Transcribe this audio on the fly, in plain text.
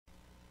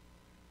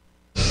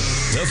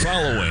The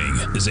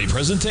following is a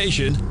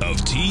presentation of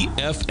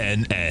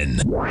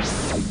TFNN.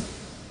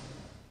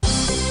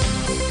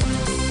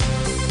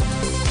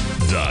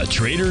 The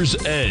Trader's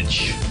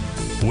Edge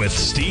with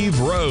Steve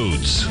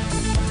Rhodes.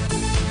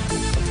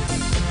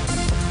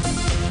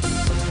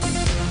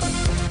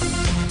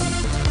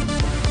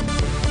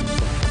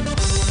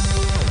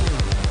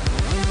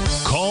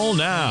 Call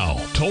now,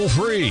 toll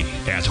free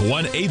at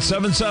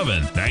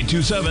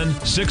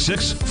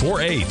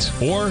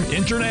 1-877-927-6648 or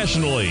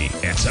internationally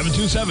at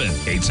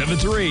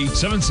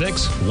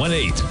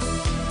 727-873-7618.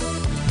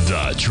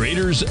 The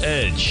Trader's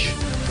Edge.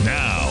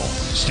 Now,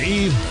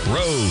 Steve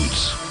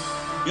Rhodes.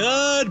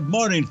 Good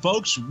morning,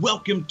 folks.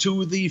 Welcome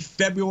to the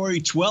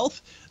February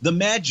 12th, the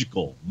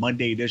magical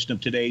Monday edition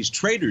of today's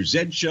Trader's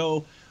Edge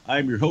Show.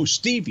 I'm your host,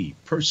 Stevie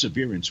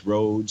Perseverance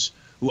Rhodes,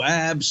 who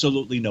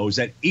absolutely knows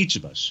that each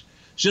of us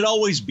should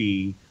always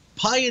be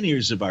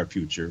pioneers of our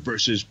future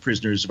versus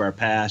prisoners of our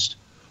past.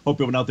 Hope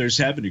everyone out there is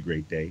having a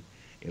great day.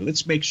 And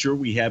let's make sure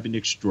we have an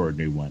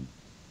extraordinary one.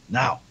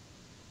 Now,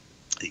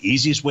 the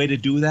easiest way to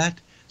do that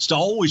is to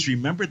always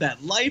remember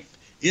that life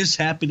is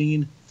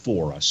happening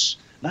for us,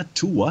 not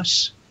to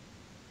us.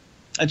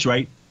 That's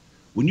right.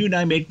 When you and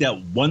I make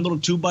that one little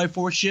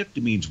 2x4 shift,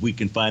 it means we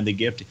can find the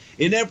gift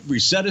in every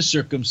set of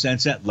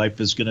circumstance that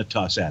life is going to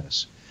toss at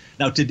us.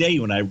 Now, today,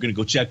 you and I are going to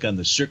go check on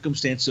the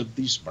circumstance of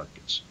these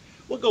markets.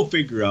 We'll go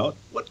figure out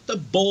what the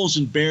bulls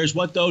and bears,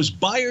 what those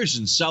buyers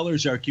and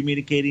sellers are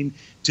communicating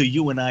to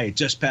you and I at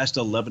just past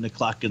 11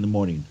 o'clock in the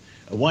morning.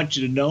 I want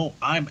you to know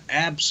I'm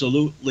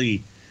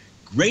absolutely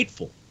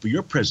grateful for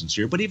your presence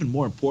here, but even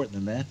more important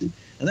than that, and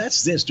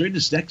that's this. During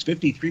this next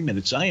 53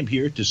 minutes, I am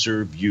here to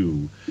serve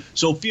you.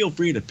 So feel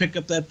free to pick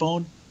up that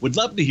phone. Would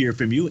love to hear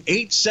from you.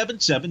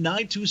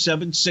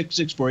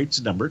 877-927-6648 is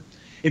the number.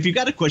 If you've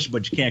got a question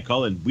but you can't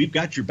call in, we've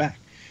got your back.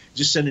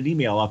 Just send an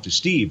email off to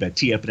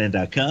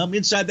steve@tfnn.com.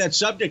 Inside that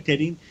subject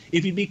heading,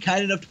 if you'd be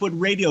kind enough to put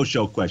radio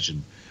show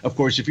question. Of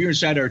course, if you're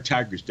inside our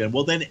Tiger's Den,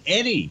 well, then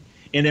any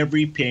and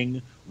every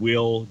ping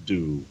will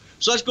do.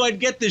 So let's go ahead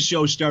and get this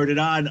show started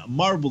on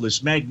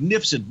marvelous,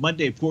 magnificent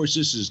Monday. Of course,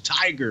 this is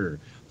Tiger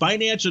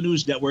Financial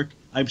News Network.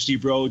 I'm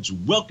Steve Rhodes.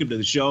 Welcome to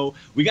the show.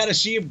 We got a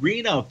sea of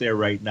green out there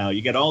right now.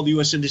 You got all the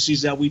U.S.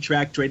 indices that we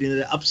track trading to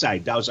the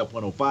upside. Dow's up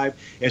 105,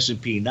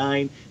 S&P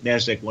 9,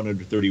 NASDAQ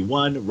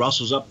 131,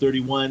 Russell's up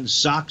 31,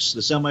 SOX,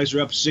 the semis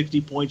are up 60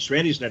 points,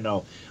 Strandys are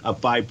now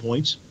up 5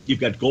 points. You've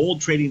got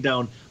gold trading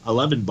down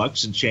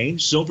 $11 and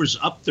change. Silver's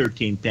up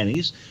 13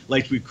 pennies.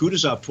 Light sweet crude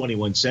is off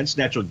 21 cents.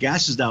 Natural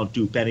gas is down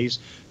 2 pennies.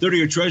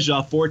 30-year treasury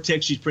off 4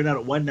 ticks. She's printed out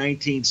at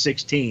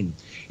 119.16.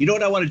 You know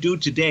what I want to do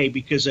today,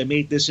 because I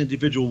made this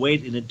individual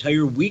wait an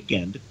entire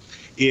weekend,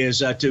 is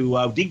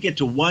didn't get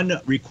to one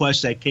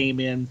request that came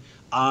in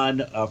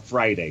on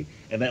Friday,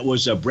 and that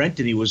was Brent,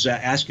 and he was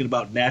asking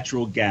about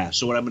natural gas.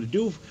 So what I'm going to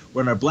do,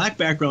 we're on our black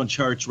background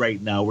charts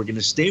right now. We're going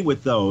to stay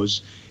with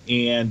those,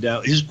 and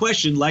his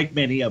question, like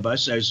many of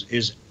us,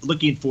 is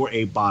looking for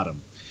a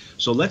bottom.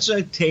 So let's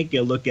take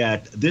a look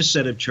at this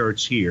set of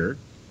charts here,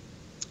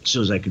 as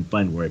soon as I can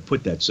find where I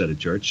put that set of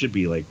charts. Should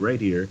be like right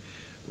here.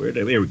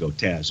 There we go,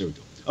 Taz, there we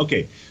go.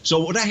 Okay, so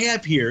what I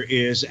have here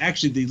is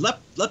actually the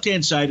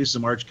left-hand side is the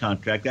March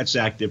contract. That's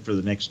active for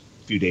the next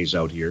few days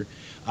out here.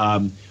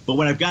 But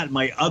when I've got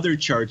my other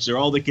charts, they're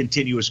all the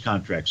continuous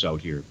contracts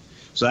out here.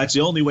 So that's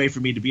the only way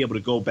for me to be able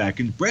to go back.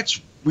 And Brett's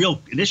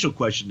real initial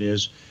question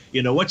is,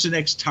 what's the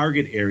next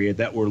target area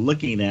that we're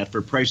looking at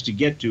for price to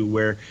get to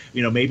where,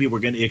 maybe we're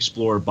going to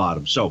explore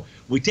bottom. So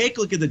we take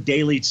a look at the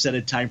daily set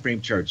of time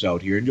frame charts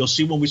out here, and you'll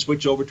see when we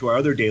switch over to our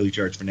other daily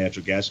charts for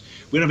natural gas,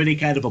 we don't have any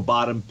kind of a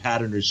bottom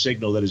pattern or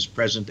signal that is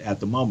present at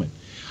the moment.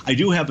 I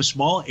do have a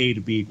small A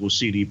to B equals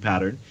CD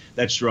pattern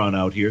that's drawn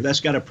out here. That's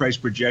got a price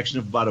projection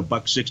of about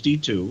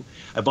 $1.62.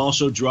 I've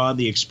also drawn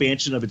the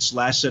expansion of its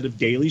last set of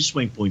daily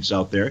swing points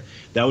out there.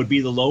 That would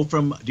be the low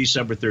from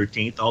December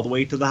 13th all the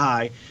way to the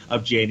high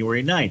of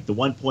January 9th. The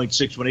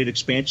 1.618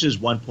 expansion is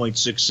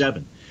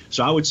 1.67.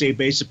 So I would say,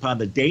 based upon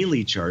the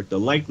daily chart, the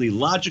likely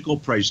logical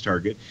price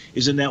target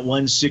is in that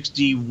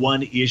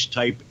 161-ish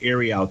type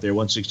area out there,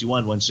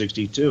 161,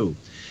 162.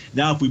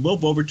 Now, if we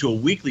move over to a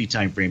weekly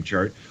time frame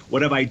chart,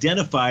 what I've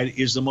identified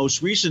is the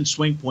most recent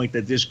swing point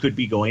that this could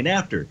be going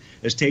after.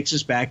 This takes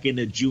us back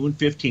into June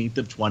 15th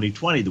of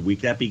 2020, the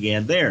week that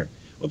began there.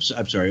 Whoops,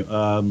 I'm sorry.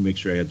 Make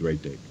sure I had the right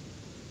date.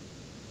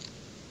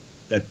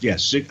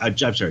 I'm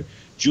sorry,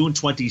 June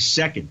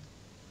 22nd.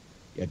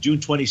 Yeah, June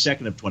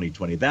 22nd of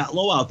 2020. That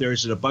low out there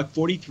is at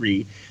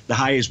 $1.43. The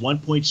high is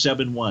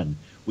 1.71.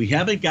 We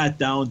haven't got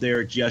down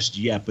there just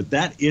yet, but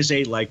that is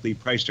a likely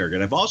price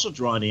target. I've also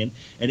drawn in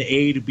an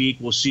A to B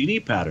equals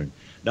CD pattern.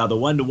 Now, the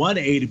 1-to-1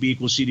 A to B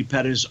equals CD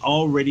pattern has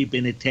already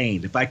been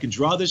attained. If I can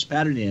draw this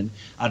pattern in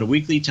on a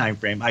weekly time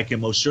frame, I can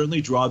most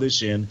certainly draw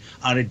this in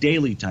on a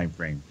daily time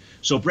frame.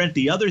 So, Brent,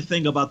 the other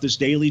thing about this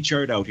daily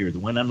chart out here, the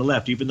one on the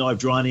left, even though I've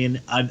drawn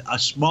in a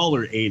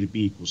smaller A to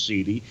B equals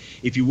CD,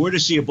 if you were to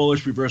see a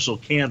bullish reversal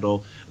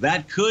candle,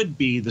 that could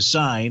be the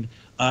sign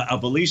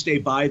of at least a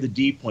buy the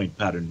D point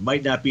pattern.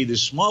 Might not be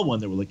this small one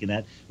that we're looking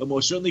at, but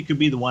most certainly could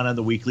be the one on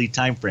the weekly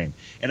time frame.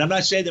 And I'm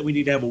not saying that we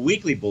need to have a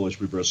weekly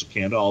bullish reversal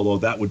candle, although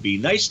that would be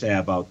nice to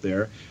have out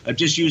there. I'm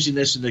just using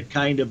this in the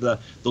kind of the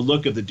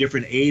look of the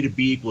different A to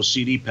B equals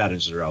CD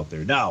patterns that are out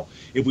there. Now,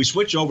 if we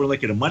switch over and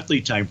look at a monthly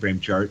time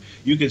frame chart,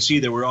 you can see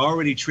that we're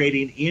already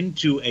trading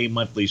into a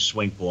monthly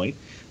swing point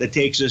that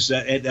takes us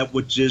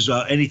which is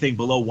anything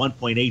below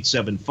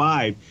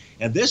 1.875.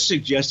 And this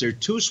suggests there are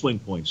two swing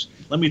points.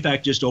 Let me, in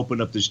fact, just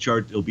open up this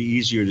chart. It'll be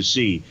easier to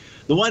see.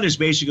 The one is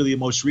basically the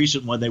most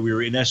recent one that we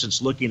were, in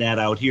essence, looking at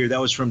out here. That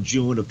was from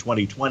June of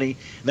 2020.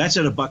 That's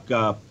at a buck.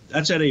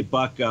 That's at a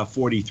buck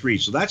 43.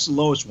 So that's the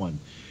lowest one.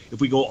 If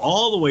we go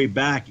all the way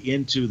back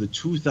into the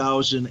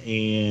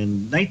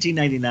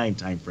 1999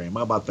 time frame,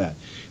 how about that?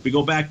 If we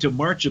go back to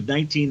March of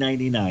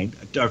 1999,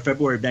 or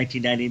February of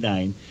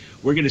 1999,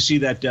 we're going to see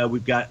that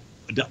we've got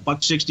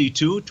buck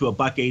 62 to a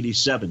buck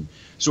 87.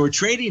 So we're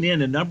trading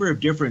in a number of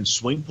different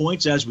swing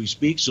points as we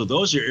speak. So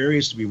those are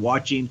areas to be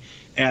watching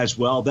as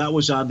well. That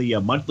was on the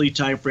monthly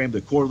time frame.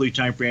 The quarterly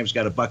time frame's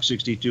got a buck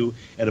 62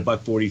 and a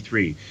buck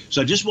 43.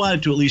 So I just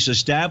wanted to at least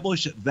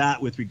establish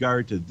that with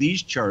regard to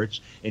these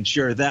charts and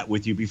share that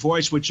with you before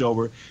I switch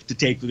over to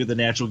take a look at the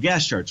natural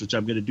gas charts, which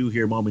I'm going to do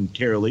here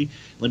momentarily.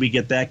 Let me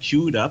get that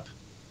queued up.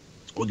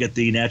 We'll get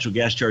the natural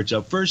gas charts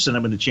up first, and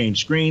I'm going to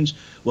change screens.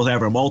 We'll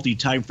have our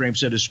multi-time frame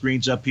set of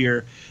screens up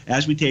here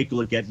as we take a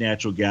look at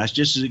natural gas.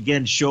 Just to,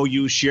 again,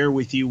 share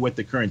with you what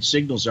the current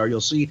signals are.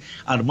 You'll see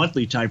on a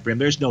monthly time frame,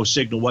 there's no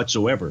signal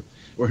whatsoever.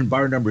 We're in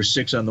bar number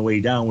 6 on the way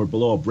down. We're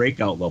below a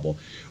breakout level.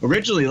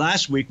 Originally,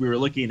 last week, we were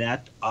looking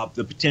at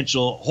the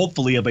potential,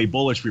 hopefully, of a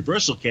bullish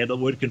reversal candle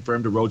would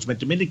confirm the Rhodes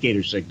momentum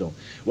indicator signal.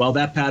 Well,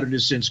 that pattern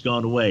has since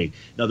gone away.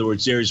 In other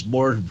words, there's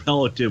more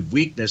relative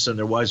weakness than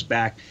there was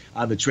back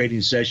on the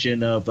trading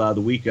session of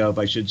the week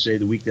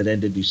that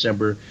ended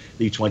December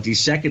the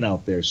 22nd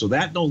out there. So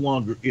that no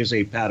longer is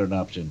a pattern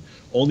option.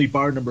 Only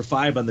bar number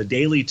 5 on the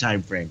daily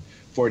time frame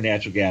for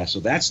natural gas. So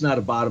that's not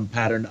a bottom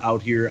pattern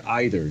out here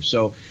either.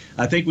 So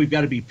I think we've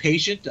got to be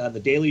patient on the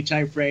daily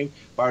time frame,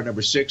 bar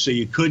number 6. So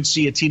you could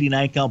see a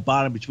TD9 count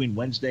bottom between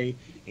Wednesday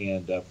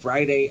and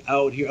Friday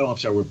out here. Oh, I'm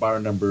sorry, we're bar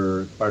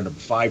number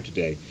 5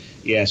 today.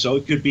 Yeah, so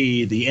it could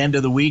be the end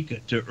of the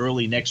week to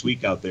early next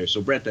week out there.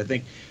 So, Brett, I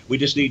think we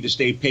just need to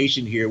stay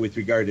patient here with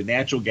regard to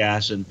natural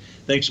gas. And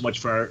thanks so much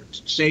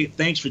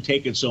thanks for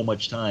taking so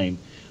much time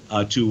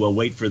to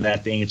wait for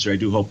that answer. I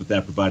do hope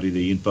that provided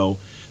the info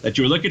that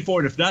you were looking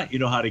for. And if not, you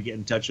know how to get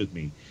in touch with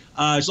me.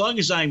 As long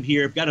as I'm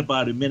here, I've got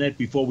about a minute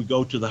before we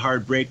go to the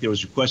hard break. There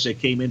was a request that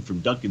came in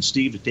from Duncan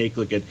Steve to take a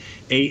look at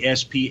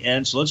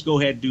ASPN. So let's go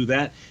ahead and do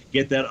that.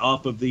 Get that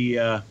off of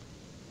the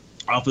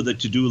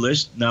to-do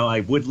list. Now,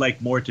 I would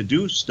like more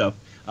to-do stuff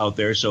out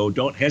there, so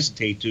don't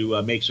hesitate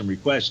to make some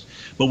requests.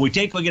 But when we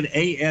take a look at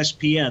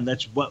ASPN,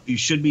 that's what you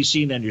should be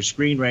seeing on your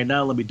screen right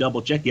now. Let me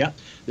double check. Yeah,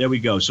 there we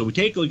go. So we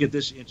take a look at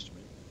this instrument.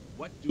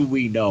 What do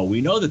we know?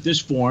 We know that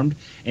this formed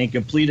and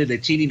completed a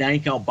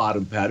TD9 count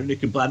bottom pattern.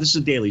 This is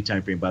a daily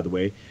time frame, by the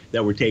way,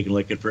 that we're taking a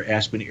look at for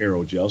Aspen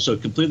Aerogel. So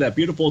it completed that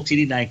beautiful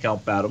TD9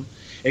 count bottom.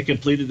 It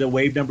completed the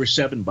wave number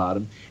 7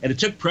 bottom, and it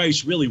took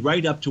price really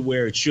right up to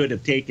where it should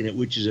have taken it,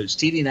 which is its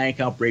TD9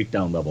 count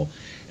breakdown level.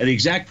 And the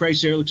exact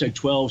price there looks like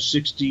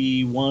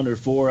 1261 or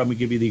 4. I'm going to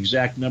give you the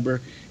exact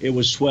number. It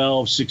was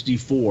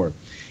 1264.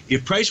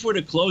 If price were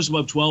to close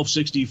above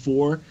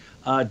 1264,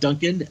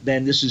 Duncan,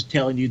 then this is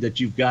telling you that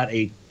you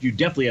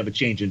definitely have a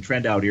change in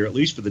trend out here, at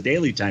least for the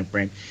daily time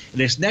frame.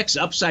 And this next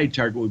upside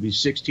target would be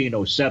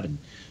 1607.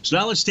 So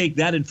now let's take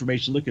that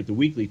information, look at the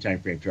weekly time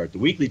frame chart. The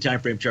weekly time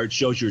frame chart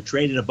shows you're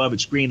trading above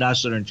its green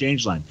oscillator and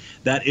change line.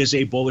 That is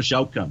a bullish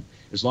outcome.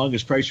 As long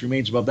as price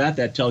remains above that,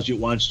 that tells you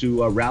it wants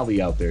to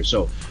rally out there.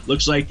 So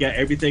looks like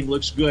everything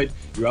looks good.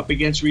 You're up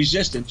against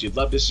resistance. You'd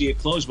love to see it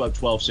close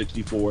above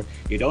 1264.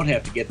 You don't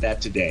have to get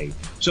that today.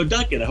 So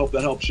Duncan, I hope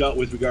that helps you out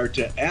with regard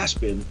to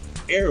Aspen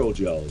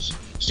Aerogels.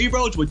 Steve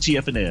Rhodes with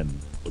TFNN.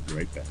 We'll be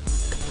right back.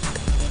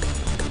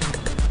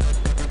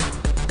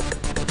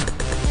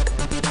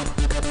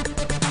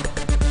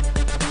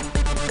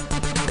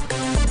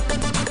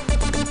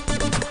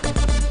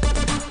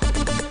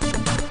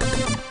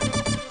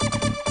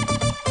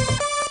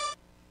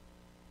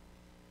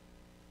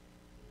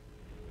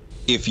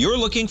 If you're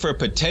looking for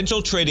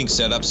potential trading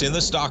setups in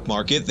the stock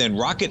market, then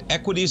Rocket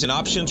Equities and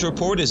Options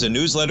Report is a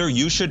newsletter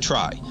you should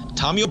try.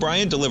 Tommy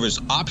O'Brien delivers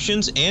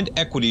options and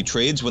equity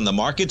trades when the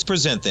markets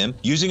present them,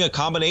 using a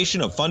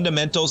combination of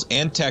fundamentals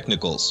and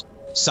technicals.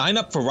 Sign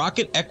up for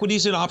Rocket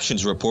Equities and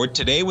Options Report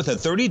today with a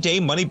 30-day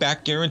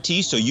money-back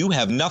guarantee, so you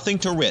have nothing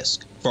to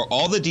risk. For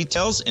all the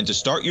details and to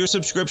start your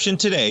subscription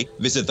today,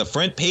 visit the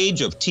front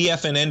page of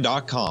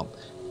TFNN.com.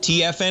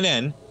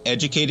 TFNN,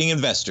 educating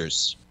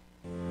investors.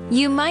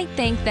 You might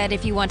think that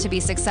if you want to be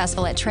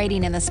successful at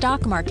trading in the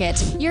stock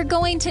market, you're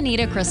going to need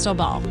a crystal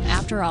ball.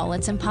 After all,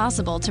 it's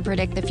impossible to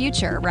predict the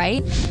future,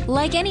 right?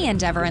 Like any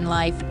endeavor in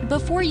life,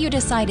 before you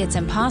decide it's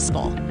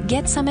impossible,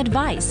 get some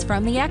advice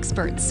from the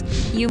experts.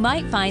 You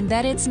might find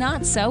that it's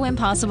not so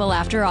impossible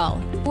after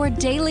all. For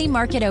daily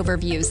market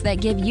overviews that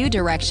give you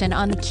direction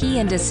on key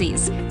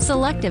indices,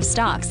 selective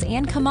stocks,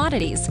 and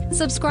commodities,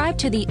 subscribe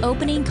to the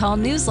Opening Call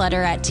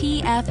newsletter at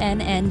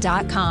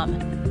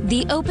TFNN.com.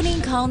 The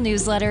Opening Call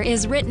newsletter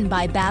is written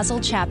by Basil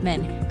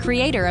Chapman,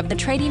 creator of the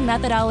trading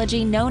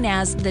methodology known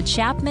as the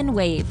Chapman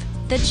Wave.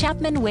 The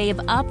Chapman Wave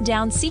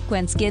up-down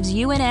sequence gives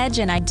you an edge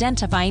in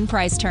identifying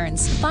price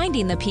turns,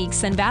 finding the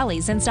peaks and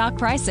valleys in stock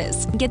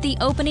prices. Get the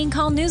Opening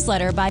Call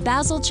newsletter by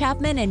Basil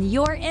Chapman in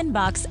your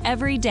inbox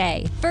every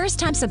day.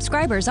 First-time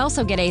subscribers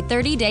also get a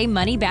 30-day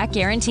money-back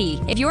guarantee.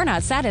 If you're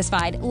not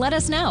satisfied, let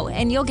us know,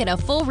 and you'll get a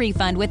full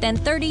refund within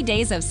 30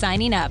 days of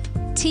signing up.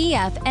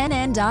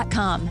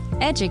 TFNN.com,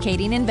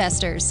 educating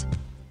investors.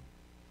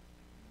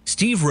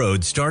 Steve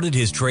Rhodes started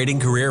his trading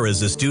career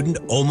as a student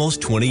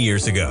almost 20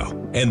 years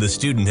ago, and the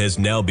student has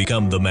now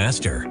become the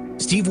master.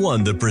 Steve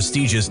won the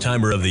prestigious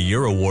Timer of the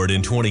Year award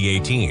in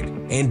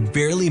 2018 and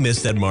barely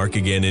missed that mark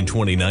again in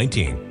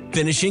 2019,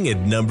 finishing at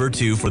number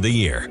 2 for the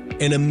year.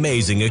 An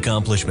amazing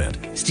accomplishment.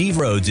 Steve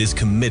Rhodes is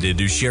committed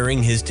to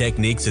sharing his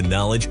techniques and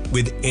knowledge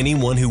with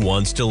anyone who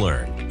wants to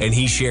learn, and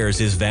he shares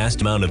his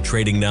vast amount of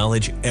trading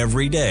knowledge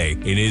every day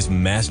in his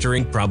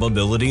Mastering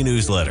Probability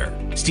newsletter.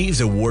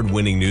 Steve's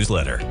award-winning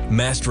newsletter,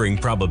 Mastering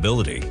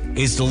Probability,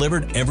 is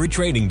delivered every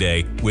trading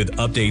day with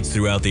updates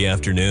throughout the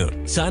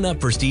afternoon. Sign up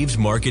for Steve's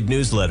market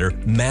newsletter,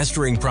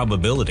 Mastering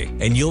Probability,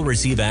 and you'll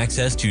receive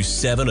access to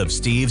 7 of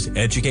Steve's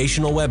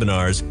educational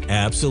webinars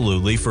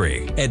absolutely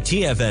free. At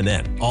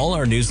TFNN, all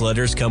our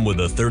newsletters come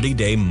with a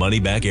 30-day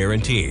money-back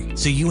guarantee,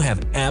 so you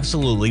have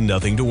absolutely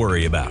nothing to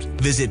worry about.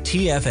 Visit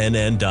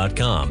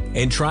TFNN.com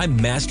and try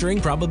Mastering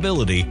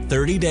Probability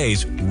 30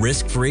 days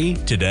risk-free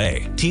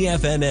today.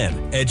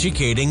 TFNN,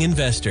 educating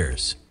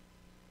investors.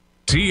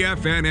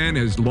 TFNN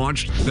has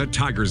launched the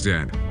Tiger's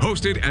Den,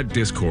 hosted at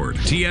Discord.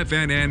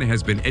 TFNN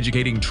has been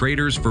educating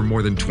traders for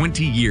more than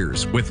 20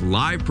 years with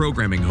live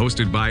programming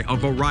hosted by a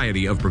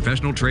variety of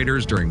professional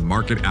traders during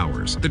market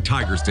hours. The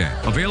Tiger's Den,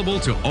 available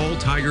to all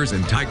tigers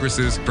and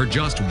tigresses for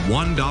just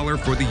 $1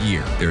 for the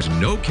year. There's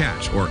no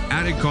catch or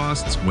added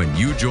costs when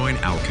you join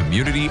our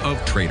community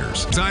of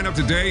traders. Sign up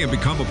today and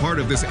become a part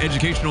of this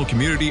educational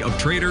community of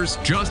traders.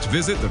 Just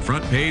visit the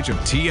front page of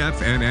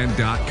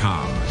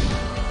TFNN.com.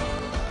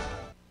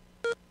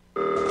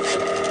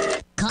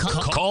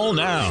 Call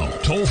now,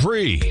 toll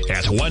free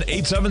at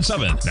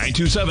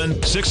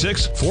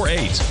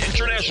 1-877-927-6648.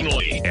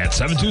 Internationally at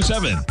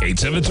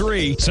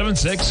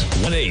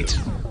 727-873-7618.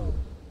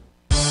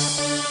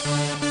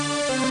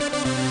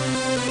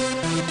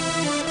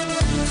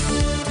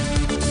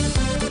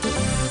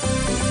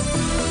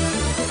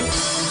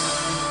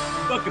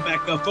 Welcome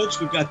back,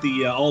 folks. We've got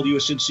the all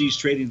U.S. indices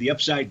trading the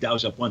upside.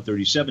 Dow's up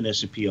 137,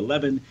 S&P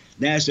 11,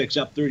 Nasdaq's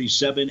up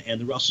 37,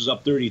 and the Russell's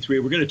up 33.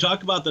 We're going to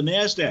talk about the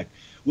Nasdaq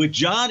with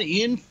John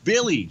in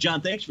Philly.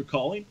 John, thanks for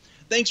calling.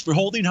 Thanks for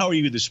holding. How are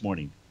you this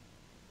morning?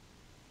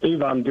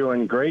 Steve, I'm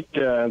doing great,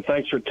 and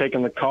thanks for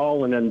taking the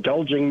call and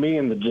indulging me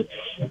in the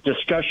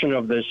discussion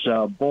of this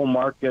bull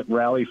market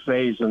rally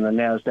phase in the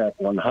NASDAQ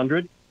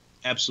 100.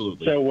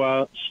 Absolutely.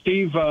 So,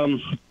 Steve,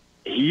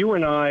 you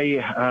and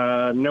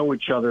I know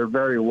each other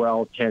very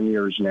well 10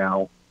 years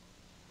now,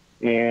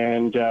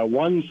 and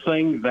one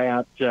thing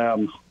that,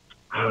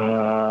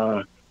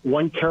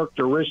 one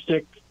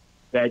characteristic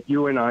that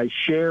you and I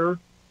share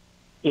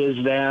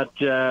is that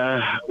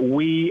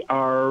we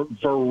are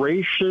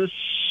voracious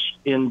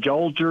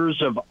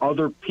indulgers of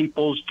other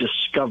people's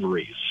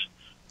discoveries.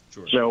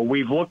 Sure. So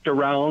we've looked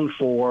around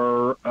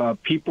for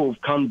people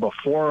who've come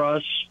before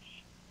us,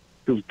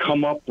 who've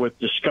come up with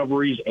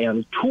discoveries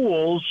and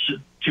tools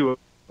to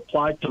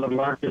apply to the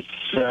markets,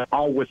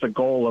 all with the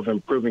goal of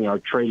improving our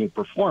trading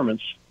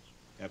performance.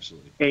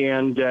 Absolutely.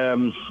 And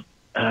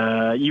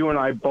you and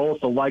I both,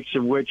 the likes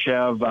of which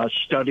have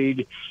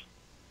studied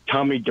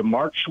Tommy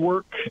DeMark's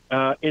work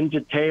in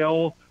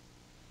detail,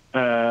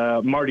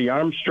 Marty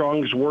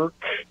Armstrong's work,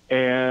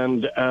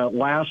 and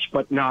last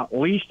but not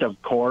least, of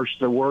course,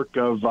 the work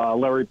of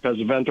Larry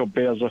Pesavento,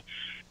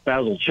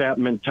 Basil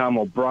Chapman, Tom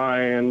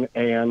O'Brien,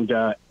 and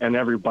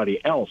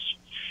everybody else.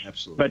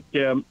 Absolutely.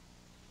 But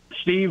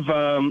Steve,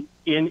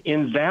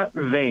 in that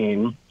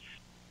vein,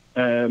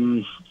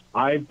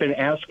 I've been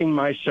asking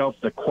myself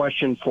the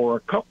question for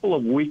a couple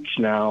of weeks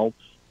now.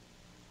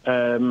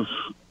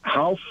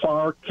 How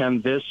far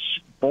can this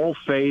bull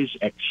phase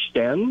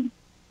extend?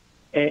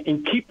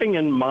 And keeping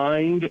in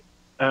mind,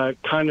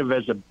 kind of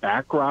as a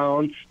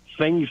background,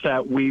 things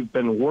that we've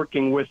been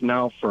working with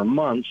now for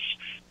months,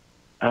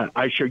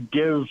 I should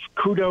give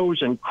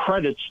kudos and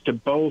credits to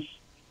both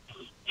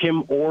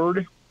Tim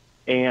Ord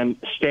and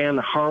Stan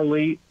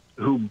Harley,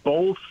 who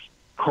both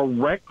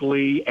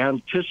correctly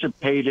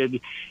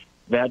anticipated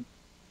that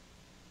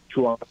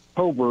to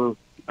October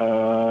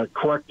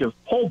corrective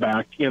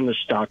pullback in the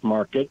stock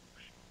market.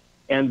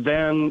 And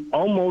then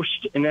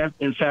almost,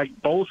 in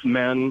fact, both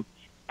men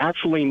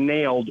actually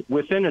nailed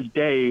within a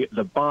day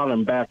the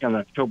bottom back on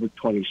October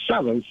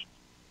 27th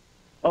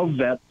of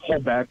that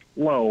pullback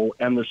low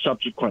and the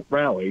subsequent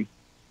rally.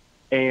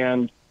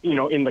 And, you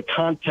know, in the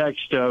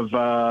context of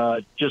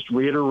just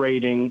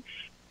reiterating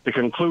the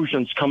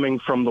conclusions coming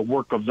from the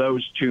work of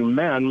those two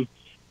men.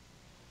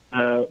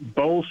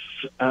 Both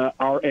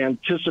are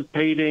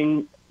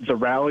anticipating the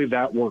rally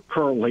that we're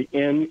currently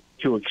in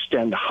to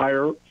extend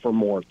higher for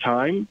more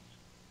time.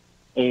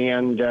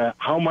 And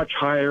how much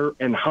higher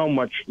and how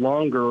much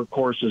longer, of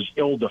course, is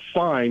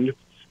ill-defined.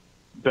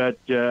 But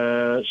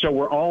so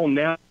we're all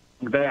now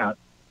that.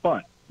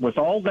 But with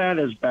all that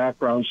as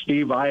background,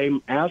 Steve,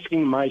 I'm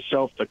asking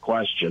myself the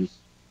question,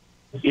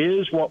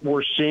 is what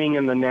we're seeing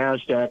in the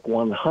NASDAQ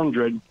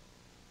 100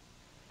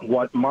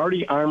 what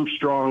Marty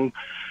Armstrong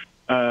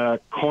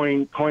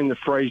coined the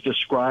phrase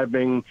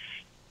describing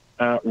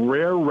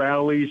rare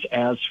rallies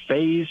as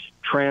phase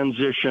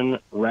transition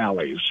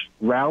rallies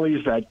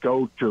that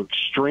go to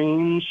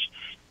extremes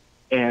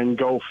and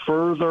go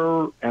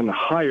further and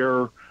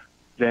higher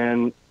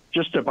than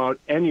just about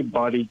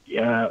anybody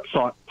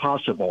thought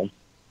possible.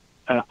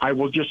 I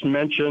will just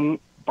mention,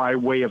 by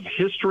way of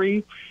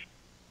history,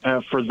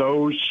 for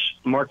those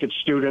market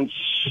students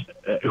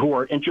who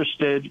are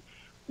interested,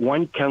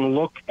 one can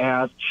look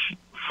at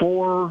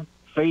 4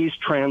 phase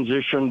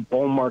transition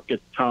bull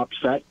market tops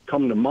that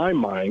come to my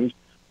mind.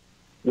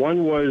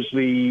 One was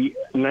the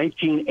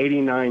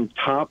 1989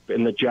 top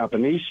in the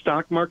Japanese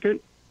stock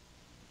market.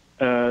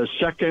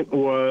 Second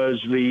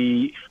was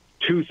the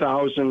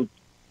 2000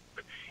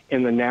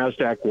 in the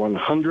NASDAQ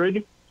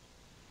 100.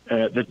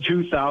 The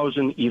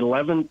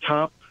 2011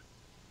 top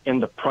in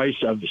the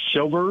price of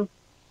silver.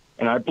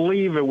 And I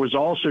believe it was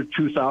also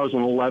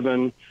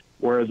 2011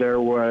 where there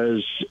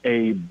was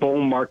a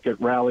bull market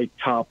rally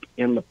top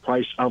in the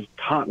price of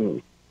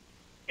cotton.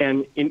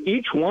 And in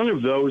each one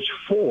of those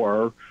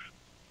 4,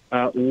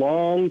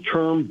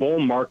 long-term bull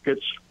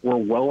markets were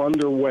well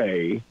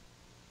underway,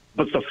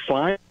 but the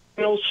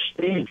final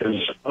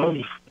stages of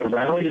the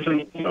rallies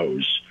in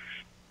those,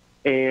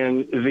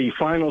 and the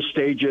final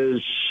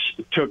stages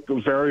took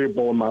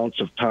variable amounts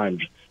of time,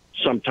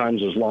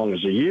 sometimes as long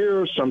as a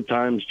year,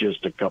 sometimes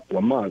just a couple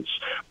of months.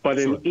 But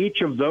in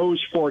each of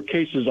those 4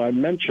 cases I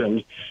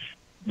mentioned,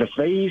 the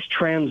phase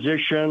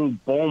transition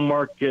bull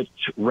market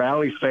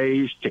rally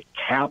phase to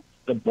cap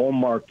the bull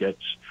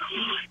markets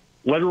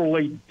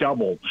literally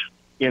doubled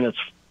in its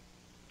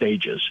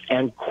stages,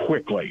 and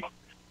quickly.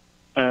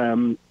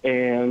 I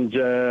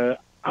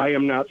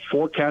am not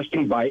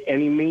forecasting by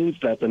any means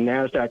that the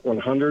NASDAQ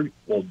 100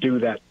 will do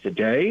that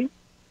today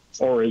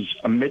or is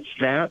amidst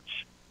that.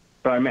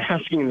 But I'm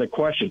asking the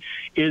question,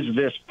 is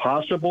this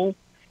possible,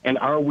 and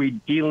are we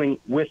dealing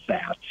with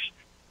that?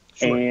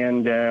 Sure.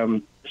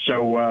 And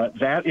so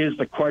that is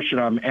the question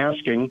I'm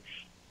asking.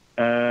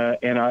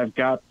 And I've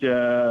got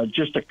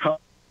just a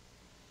couple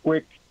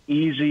quick,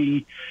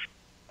 easy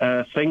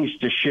things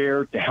to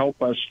share to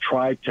help us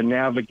try to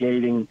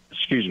navigate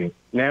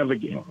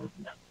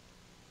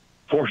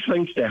 4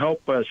 things to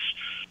help us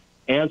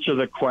answer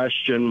the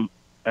question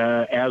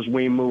as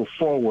we move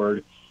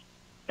forward.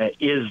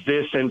 Is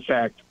this, in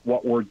fact,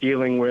 what we're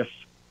dealing with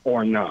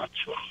or not?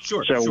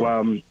 Sure. So,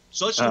 sure.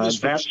 So let's do this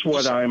that's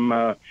what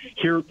I'm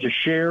here to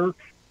share.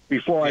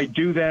 Before I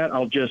do that,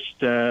 I'll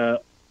just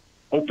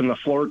open the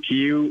floor to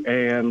you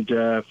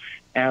and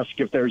ask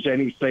if there's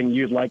anything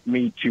you'd like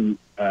me to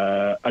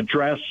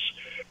address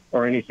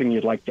or anything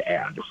you'd like to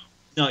add.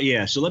 No,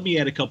 yeah. So let me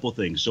add a couple of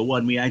things. So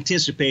one, we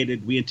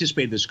anticipated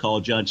this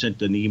call. John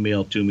sent an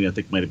email to me. I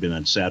think it might have been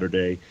on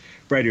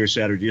Friday or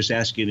Saturday, just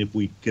asking if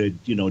we could,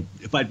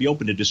 if I'd be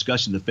open to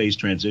discussing the phase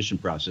transition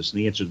process. And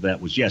the answer to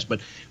that was yes.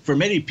 But for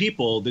many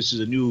people, this is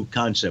a new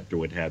concept or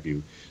what have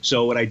you.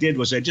 So what I did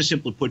was I just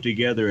simply put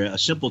together a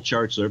simple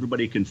chart so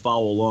everybody can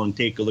follow along,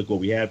 take a look what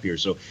we have here.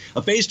 So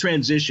a phase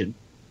transition,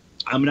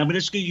 I'm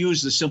just going to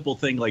use the simple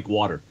thing like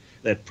water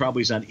that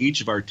probably is on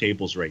each of our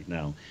tables right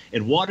now.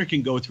 And water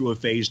can go through a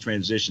phase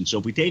transition. So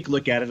if we take a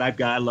look at it,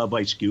 I love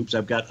ice cubes.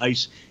 I've got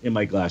ice in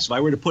my glass. If I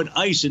were to put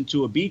ice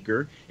into a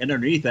beaker and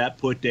underneath that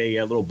put a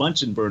little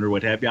Bunsen burner,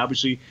 what have you,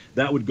 obviously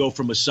that would go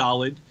from a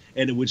solid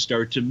and it would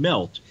start to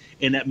melt.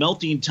 And that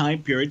melting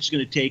time period is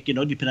going to take,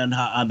 depending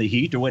on the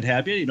heat or what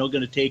have you,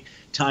 going to take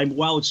time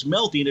while it's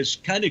melting. It's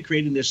kind of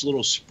creating this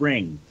little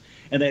spring.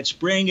 And that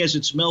spring, as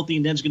it's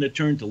melting, then it's going to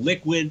turn to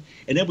liquid.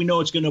 And then we know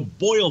it's going to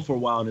boil for a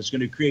while, and it's going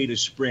to create a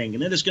spring.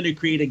 And then it's going to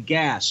create a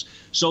gas.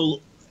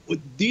 So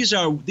these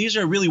are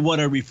really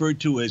what are referred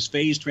to as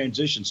phase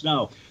transitions.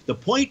 Now, the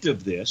point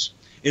of this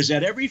is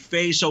that every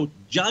phase, so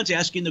John's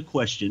asking the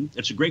question.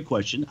 That's a great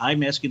question.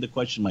 I'm asking the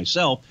question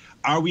myself.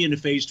 Are we in a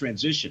phase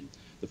transition?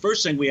 The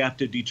first thing we have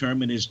to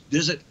determine is,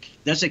 does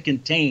it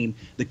contain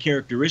the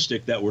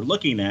characteristic that we're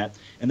looking at?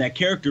 And that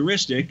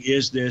characteristic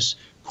is this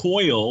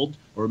coiled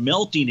or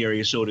melting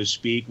area, so to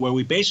speak, where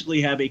we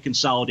basically have a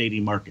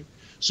consolidating market.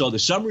 So the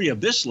summary of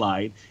this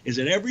slide is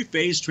that every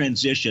phase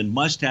transition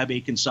must have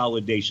a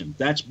consolidation.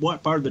 That's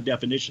part of the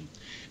definition.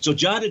 So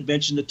John had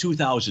mentioned the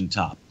 2000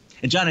 top.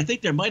 And John, I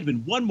think there might have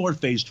been one more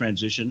phase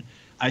transition.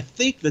 I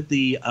think that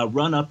the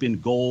run-up in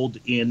gold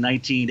in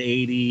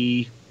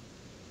 1980,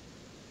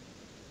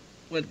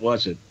 what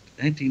was it?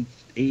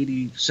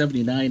 1980,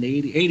 79,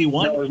 80,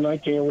 81? That was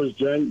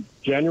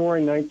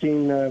January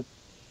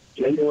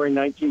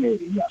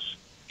 1980, yes.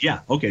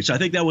 Yeah. Okay. So I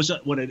think that was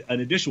an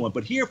additional one.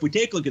 But here, if we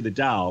take a look at the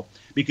Dow,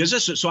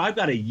 because so I've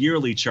got a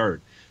yearly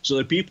chart so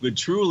that people could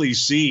truly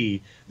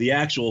see the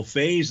actual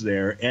phase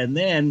there. And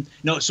then,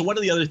 so one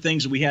of the other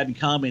things that we had in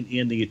common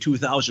in the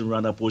 2000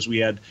 run up was we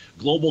had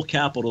global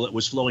capital that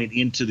was flowing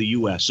into the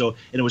U.S. And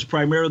it was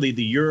primarily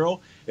the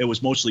euro. It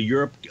was mostly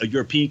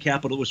European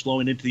capital that was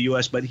flowing into the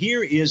U.S. But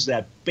here is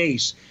that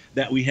base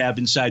that we have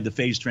inside the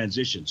phase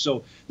transition.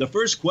 So the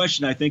first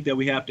question I think that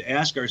we have to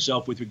ask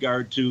ourselves with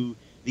regard to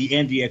the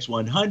NDX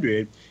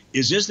 100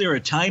 is there a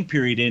time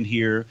period in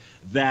here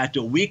that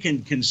we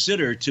can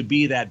consider to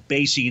be that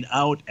basing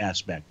out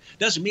aspect?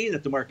 Doesn't mean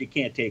that the market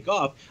can't take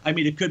off. I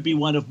mean, it could be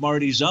one of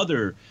Marty's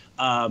other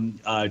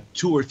 2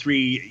 or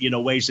 3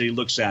 ways that he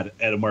looks at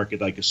a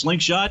market, like a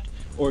slingshot,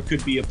 or it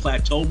could be a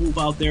plateau move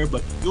out there.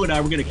 But you and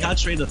I, we're going to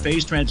concentrate on the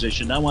phase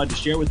transition. I wanted to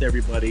share with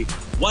everybody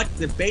what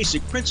the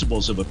basic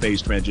principles of a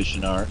phase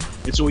transition are.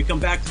 And so we come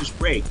back to this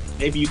break.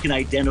 Maybe you can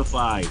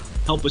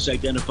help us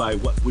identify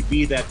what would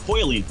be that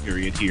coiling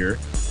period here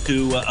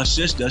to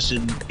assist us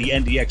in the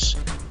NDX,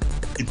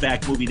 in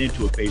fact, moving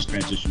into a phase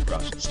transition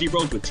process. Steve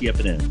Rhodes with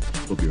TFNN.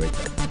 We'll be right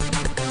back.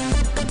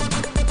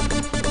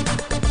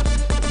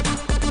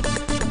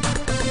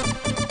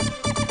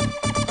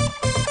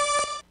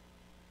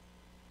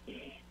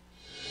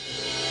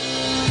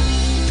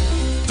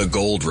 The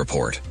Gold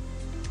Report.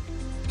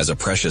 As a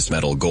precious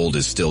metal, gold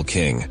is still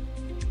king.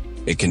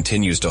 It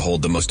continues to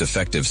hold the most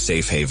effective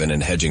safe haven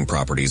and hedging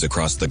properties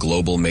across the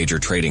global major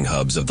trading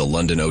hubs of the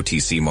London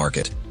OTC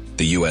market,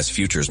 the U.S.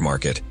 futures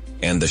market,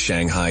 and the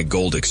Shanghai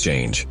Gold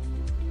Exchange.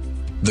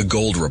 The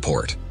Gold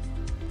Report.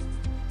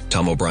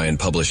 Tom O'Brien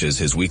publishes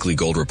his weekly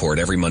gold report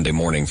every Monday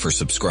morning for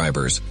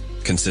subscribers,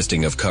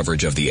 consisting of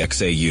coverage of the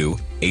XAU,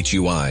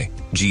 HUI,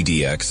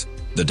 GDX,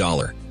 the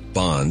dollar,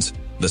 bonds,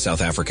 the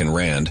South African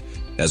rand,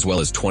 as well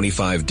as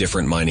 25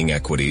 different mining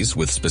equities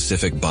with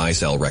specific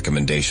buy-sell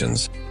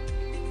recommendations.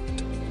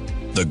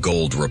 The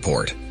Gold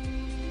Report.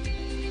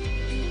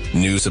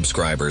 New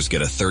subscribers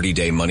get a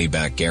 30-day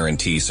money-back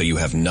guarantee, so you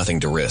have nothing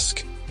to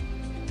risk.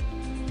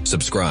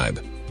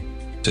 Subscribe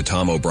to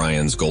Tom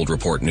O'Brien's Gold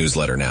Report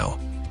newsletter now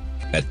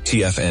at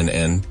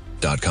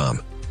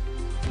TFNN.com.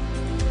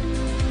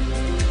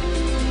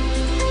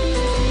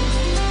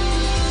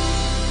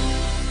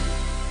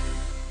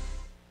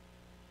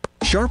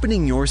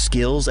 Sharpening your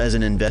skills as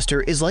an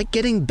investor is like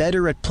getting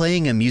better at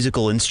playing a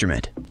musical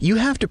instrument. You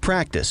have to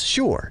practice,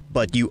 sure,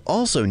 but you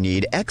also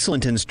need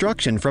excellent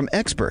instruction from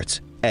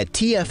experts. At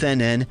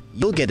TFNN,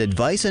 you'll get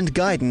advice and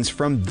guidance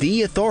from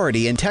the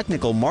authority in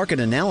technical market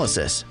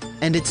analysis.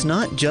 And it's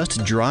not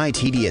just dry,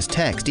 tedious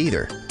text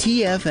either.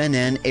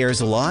 TFNN airs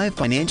live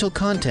financial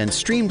content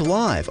streamed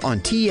live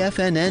on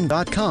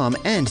TFNN.com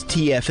and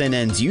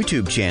TFNN's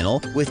YouTube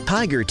channel with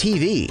Tiger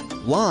TV,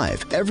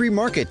 live every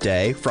market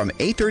day from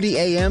 8:30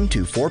 a.m.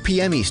 to 4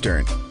 p.m.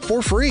 Eastern,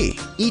 for free.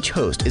 Each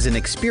host is an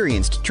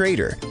experienced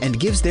trader and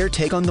gives their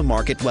take on the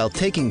market while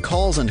taking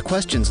calls and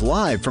questions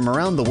live from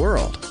around the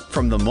world.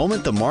 From the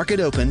moment the market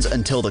opens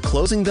until the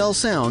closing bell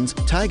sounds,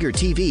 Tiger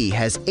TV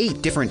has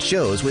 8 different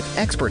shows with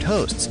expert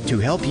hosts to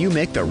help you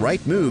make the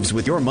right moves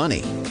with your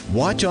money.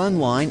 Watch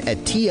online at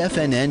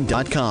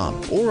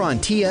TFNN.com or on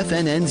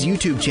TFNN's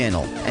YouTube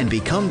channel and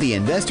become the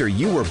investor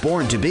you were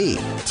born to be.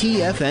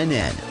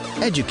 TFNN,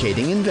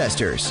 educating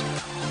investors.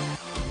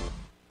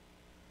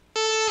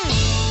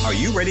 Are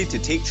you ready to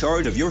take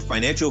charge of your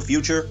financial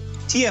future?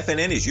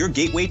 TFNN is your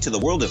gateway to the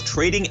world of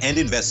trading and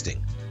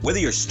investing. Whether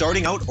you're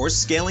starting out or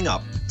scaling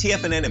up,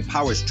 TFNN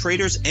empowers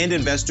traders and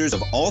investors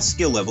of all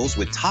skill levels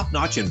with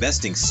top-notch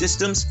investing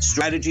systems,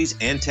 strategies,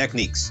 and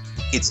techniques.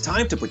 It's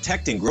time to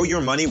protect and grow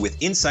your money with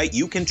insight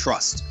you can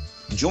trust.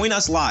 Join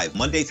us live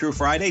Monday through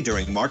Friday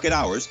during market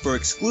hours for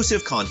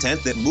exclusive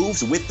content that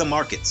moves with the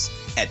markets.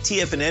 At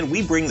TFNN,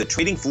 we bring the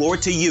trading floor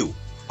to you.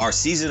 Our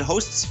seasoned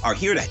hosts are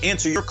here to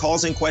answer your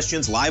calls and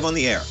questions live on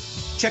the air.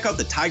 Check out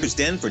the Tiger's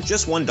Den for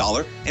just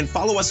 $1 and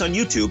follow us on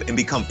YouTube and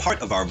become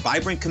part of our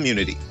vibrant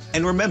community.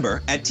 And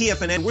remember, at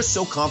TFNN, we're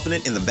so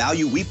confident in the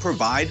value we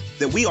provide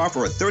that we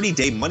offer a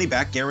 30-day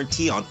money-back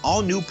guarantee on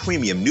all new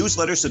premium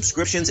newsletter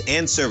subscriptions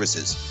and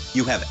services.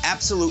 You have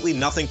absolutely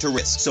nothing to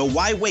risk, so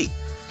why wait?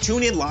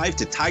 Tune in live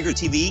to Tiger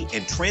TV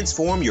and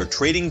transform your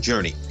trading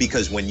journey,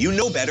 because when you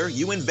know better,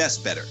 you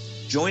invest better.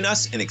 Join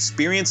us and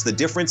experience the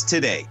difference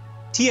today.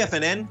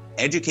 TFNN,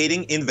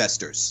 educating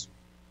investors.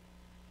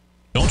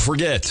 Don't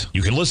forget,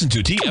 you can listen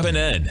to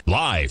TFNN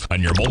live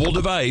on your mobile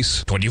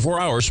device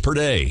 24 hours per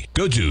day.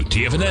 Go to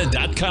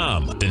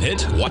TFNN.com, then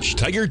hit Watch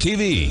Tiger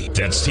TV.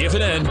 That's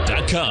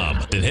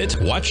TFNN.com, then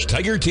hit Watch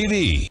Tiger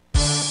TV.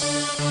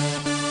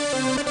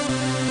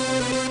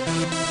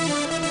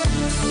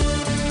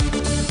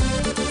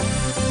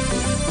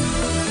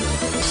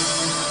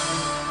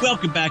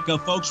 Welcome back,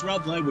 folks.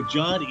 Rob Line with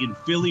John in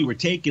Philly. We're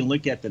taking a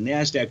look at the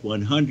NASDAQ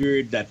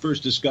 100. That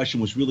first discussion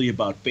was really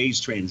about phase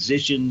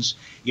transitions.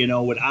 You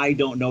know, what I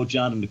don't know,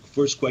 John, and the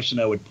first question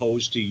I would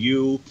pose to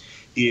you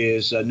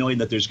is knowing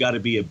that there's got to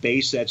be a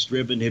base that's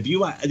driven. Have you?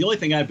 The only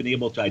thing I've been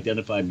able to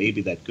identify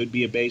maybe that could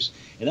be a base,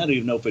 and I don't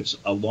even know if it's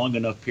a long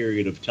enough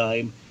period of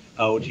time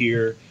out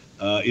here,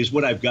 is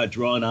what I've got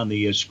drawn on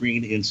the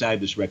screen inside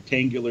this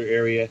rectangular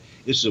area.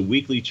 This is a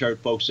weekly chart,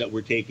 folks, that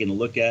we're taking a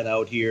look at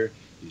out here.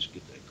 Just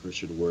get that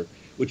cursor to work,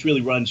 which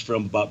really runs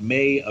from about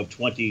May of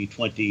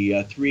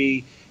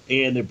 2023,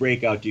 and the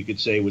breakout, you could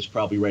say, was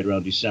probably right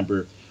around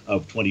December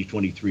of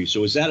 2023.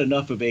 So is that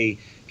enough of a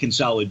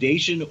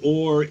consolidation,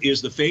 or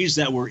is the phase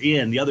that we're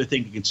in, the other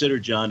thing to consider,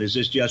 John, is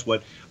this just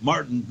what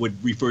Martin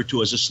would refer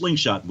to as a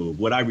slingshot move,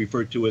 what I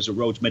refer to as a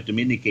Rhodes momentum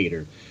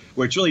indicator,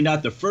 where it's really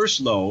not the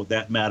first low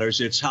that matters,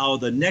 it's how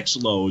the next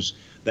lows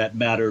that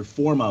matter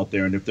form out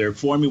there. And if they're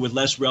forming with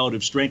less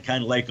relative strength,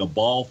 kind of like a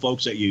ball,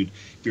 folks, that if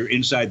you're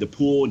inside the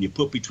pool and you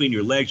put between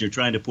your legs, you're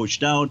trying to push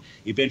down,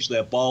 eventually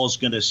that ball is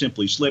going to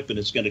simply slip and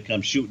it's going to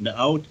come shooting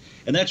out.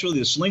 And that's really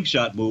the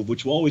slingshot move,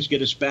 which will always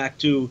get us back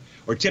to,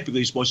 or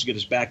typically is supposed to get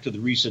us back to the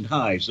recent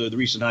highs. So the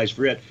recent highs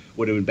for it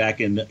would have been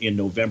back in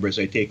November as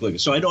I take a look.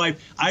 So I know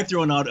I've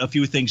thrown out a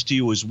few things to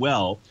you as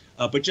well.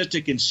 But just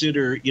to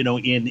consider,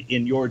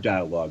 in your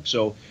dialogue.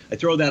 So I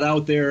throw that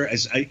out there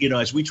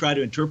as we try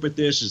to interpret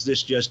this. Is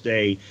this just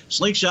a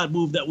slingshot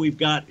move that we've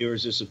got, or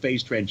is this a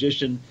phase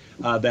transition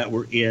that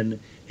we're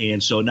in?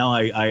 And so now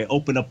I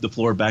open up the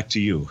floor back to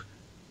you.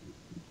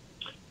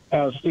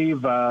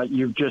 Steve,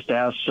 you've just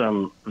asked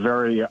some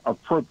very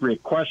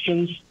appropriate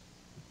questions.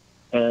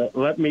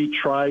 Let me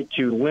try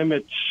to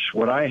limit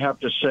what I have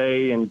to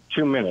say in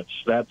 2 minutes.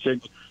 That's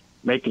it.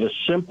 Make it as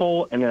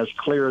simple and as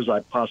clear as I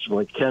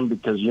possibly can,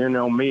 because you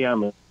know me,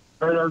 I'm a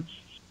learner,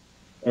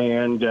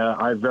 and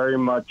I very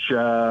much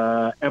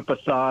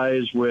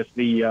empathize with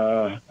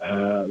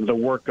the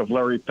work of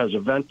Larry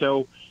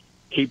Pesavento.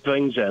 Keep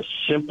things as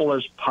simple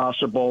as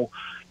possible.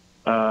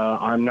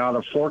 I'm not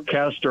a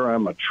forecaster.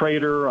 I'm a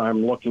trader.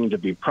 I'm looking to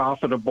be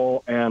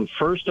profitable. And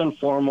first and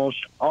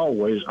foremost,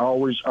 always,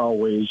 always,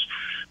 always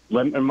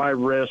limit my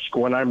risk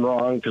when I'm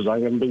wrong, because I'm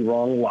going to be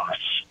wrong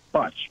lots.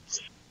 But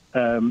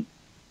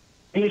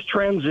phase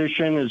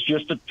transition is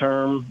just a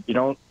term. You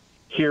don't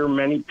hear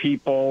many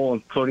people,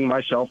 including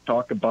myself,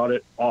 talk about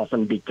it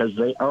often because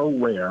they are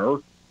rare.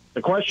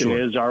 The question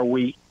is, are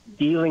we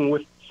dealing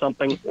with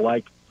something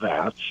like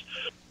that?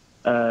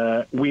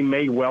 We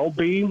may well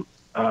be.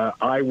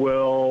 I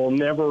will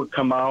never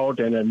come out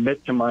and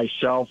admit to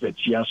myself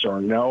it's yes or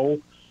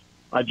no.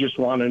 I just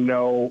want to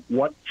know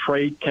what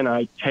trade can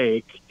I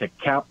take to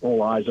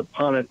capitalize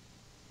upon it,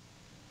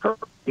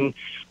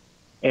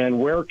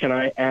 and where can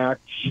I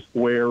act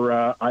where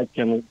I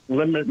can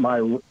limit my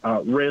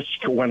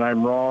risk when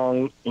I'm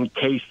wrong in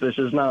case this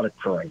is not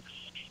occurring.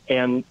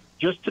 And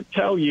just to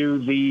tell you,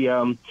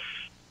 the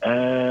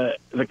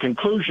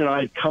conclusion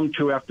I've come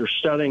to after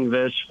studying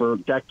this for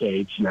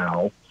decades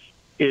now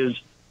is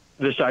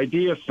this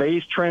idea of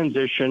phase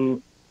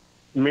transition,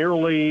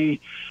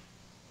 merely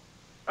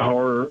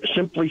or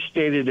simply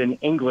stated in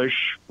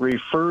English,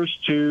 refers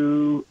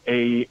to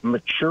a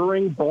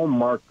maturing bull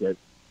market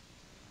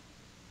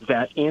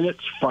that in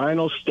its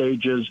final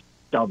stages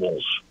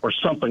doubles, or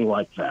something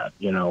like that,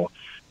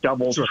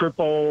 doubles,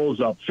 triples,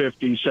 up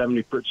 50,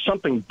 70%,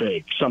 something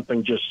big,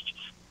 something just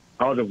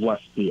out of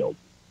left field.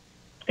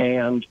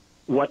 And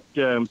what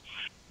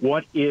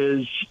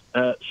is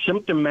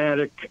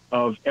symptomatic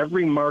of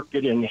every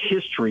market in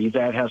history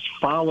that has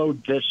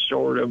followed this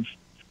sort of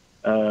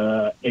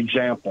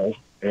example,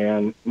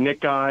 and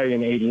Nikkei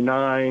in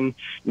 89,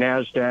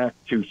 NASDAQ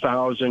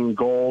 2000,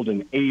 gold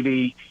in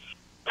 80,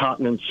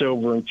 cotton and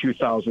silver in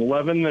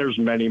 2011, there's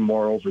many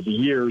more over the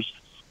years,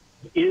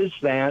 is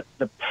that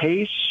the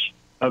pace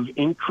of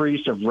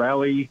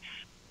rally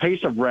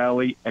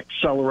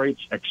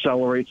accelerates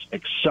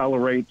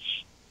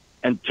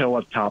until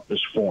a top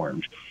is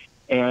formed.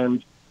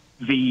 And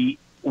the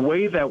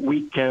way that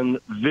we can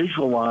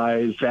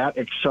visualize that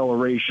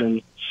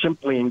acceleration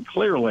simply and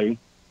clearly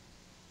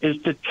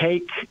is to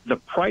take the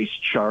price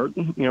chart,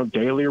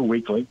 daily or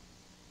weekly,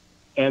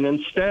 and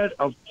instead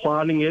of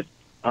plotting it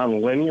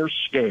on linear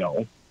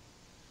scale,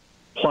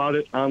 plot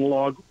it on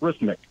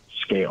logarithmic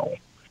scale.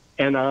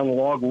 And on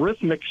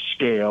logarithmic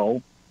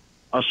scale,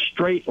 a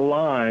straight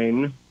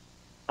line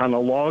on a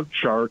log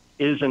chart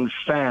is in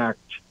fact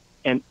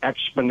an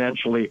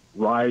exponentially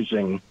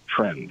rising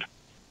trend.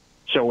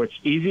 So it's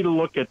easy to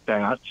look at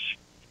that.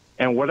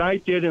 And what I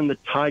did in the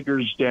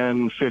Tiger's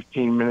Den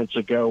 15 minutes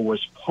ago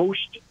was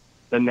post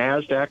the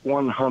NASDAQ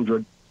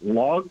 100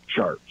 log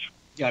chart,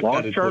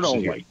 log chart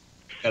only,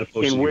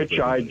 in which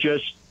I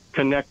just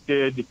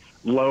connected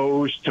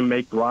lows to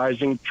make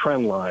rising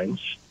trend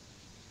lines.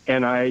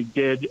 And I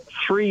did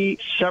 3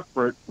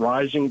 separate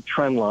rising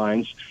trend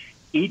lines,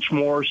 each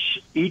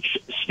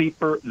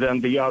steeper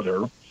than the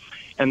other.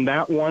 And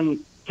that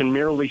one can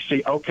merely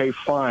see, okay,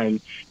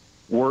 fine,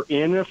 we're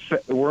in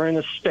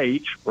a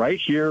state right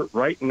here,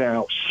 right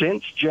now,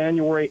 since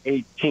January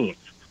 18th,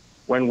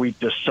 when we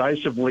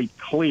decisively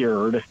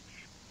cleared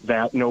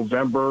that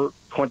November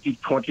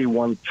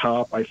 2021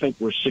 top. I think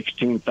we're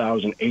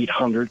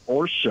 16,800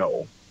 or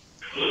so.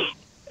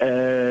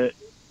 The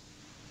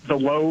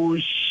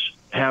lows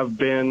have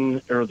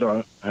been, or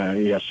the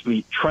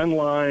trend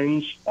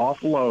lines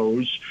off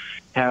lows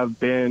have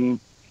been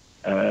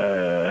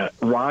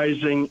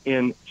rising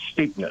in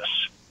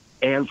steepness.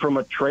 And from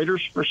a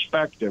trader's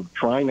perspective,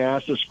 trying to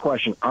ask this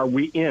question, are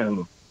we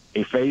in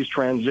a phase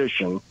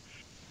transition?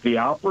 The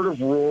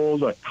operative rule,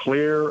 the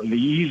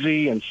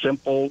easy and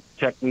simple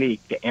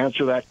technique to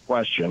answer that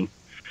question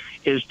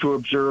is to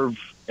observe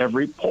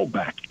every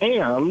pullback.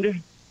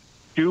 And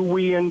do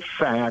we, in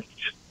fact,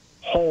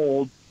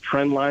 hold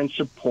trendline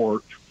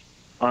support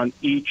on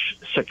each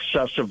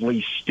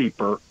successively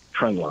steeper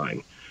trend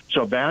line?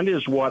 So that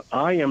is what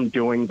I am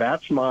doing.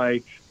 That's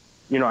my,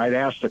 I'd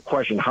ask the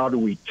question, how do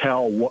we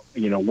tell,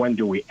 when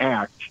do we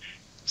act?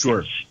 Sure.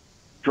 It's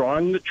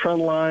drawing the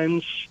trend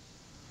lines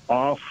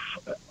off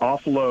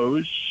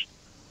lows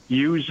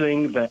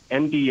using the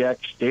NDX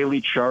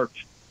daily chart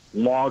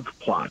log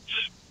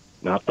plots,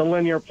 not the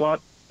linear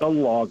plot, the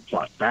log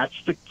plot. That's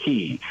the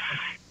key.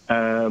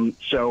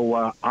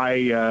 So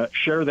I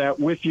share that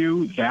with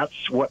you.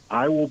 That's what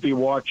I will be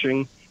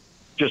watching.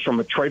 Just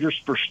from a trader's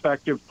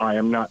perspective, I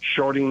am not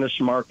shorting this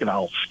market.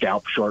 I'll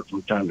scalp short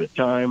from time to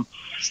time.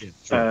 Sure.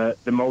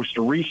 The most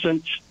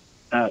recent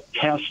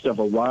test of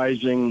a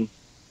rising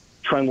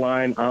trend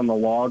line on the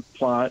log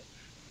plot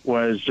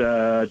was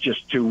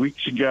just 2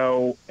 weeks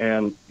ago.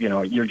 And,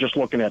 you're just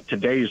looking at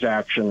today's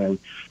action, and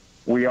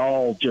we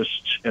all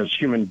just, as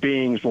human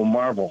beings, will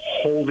marvel,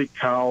 holy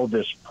cow,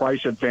 this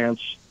price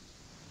advance,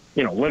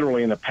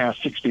 literally in the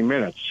past 60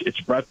 minutes,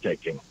 it's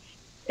breathtaking.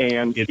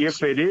 And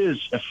if it is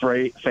a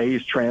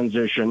phase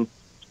transition,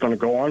 it's going to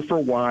go on for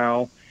a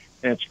while,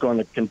 and it's going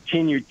to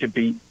continue to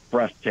be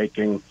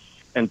breathtaking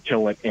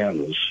until it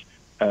ends.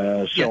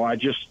 I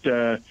just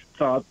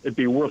thought it'd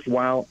be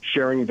worthwhile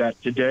sharing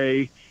that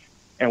today,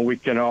 and we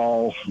can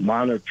all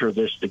monitor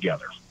this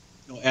together.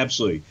 No,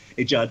 absolutely.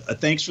 Hey, John,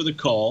 thanks for the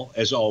call,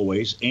 as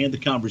always, and the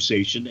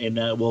conversation, and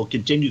we'll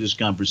continue this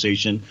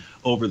conversation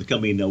over the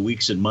coming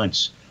weeks and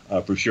months.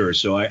 For sure.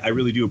 So I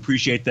really do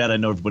appreciate that. I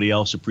know everybody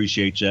else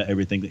appreciates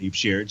everything that you've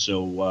shared.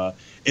 So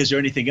is there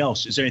anything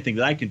else? Is there anything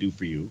that I can do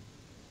for you?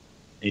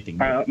 Anything?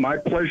 My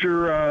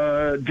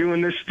pleasure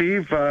doing this,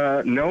 Steve.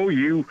 No,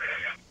 you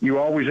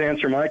always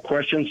answer my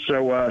questions.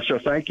 So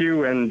thank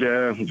you, and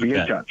be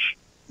in touch.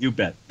 You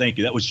bet. Thank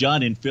you. That was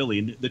John in Philly.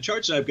 And the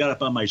charts I've got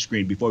up on my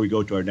screen before we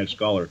go to our next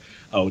caller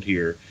out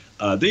here,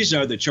 these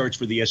are the charts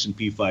for the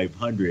S&P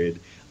 500.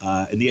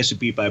 And the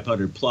S&P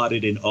 500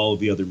 plotted in all of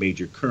the other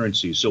major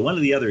currencies. So one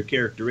of the other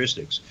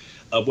characteristics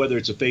of whether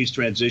it's a phase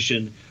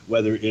transition,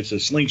 whether it's a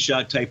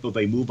slingshot type of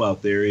a move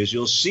out there, is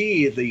you'll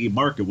see the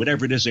market,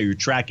 whatever it is that you're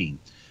tracking,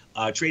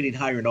 trading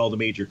higher in all the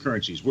major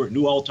currencies. We're at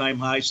new all-time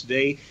highs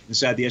today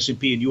inside the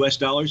S&P in U.S.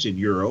 dollars, in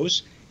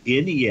euros,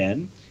 in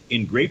yen,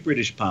 in Great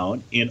British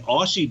Pound, in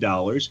Aussie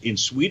dollars, in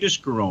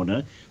Swedish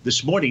krona.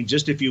 This morning,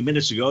 just a few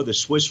minutes ago, the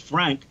Swiss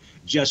franc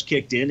just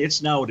kicked in.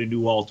 It's now at a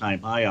new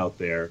all-time high out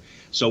there.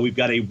 So we've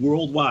got a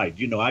worldwide,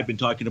 I've been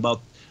talking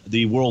about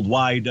the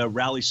worldwide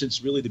rally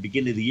since really the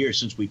beginning of the year,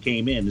 since we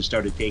came in and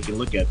started taking a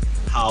look at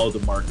how the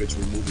markets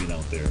were moving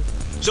out there.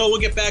 So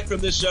we'll get back from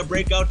this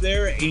break out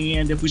there,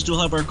 and if we still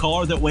have our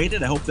caller that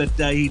waited, I hope that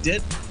he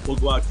did, we'll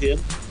go out to him,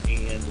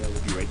 and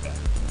we'll be right back.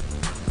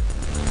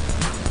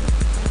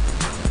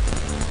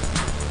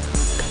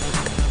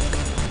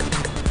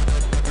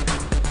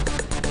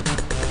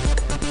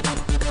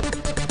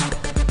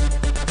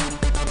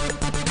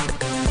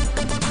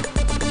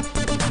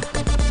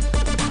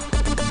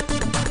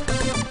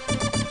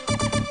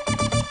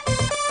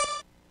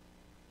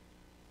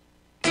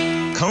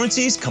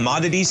 Currencies,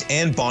 commodities,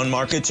 and bond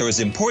markets are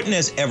as important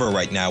as ever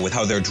right now with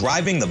how they're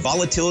driving the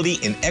volatility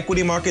in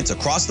equity markets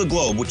across the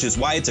globe, which is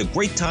why it's a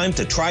great time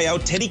to try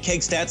out Teddy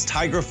Kegstad's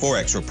Tiger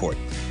Forex Report.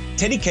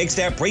 Teddy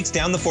Kegstad breaks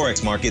down the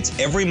Forex markets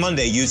every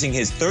Monday using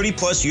his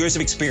 30-plus years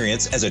of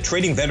experience as a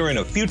trading veteran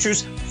of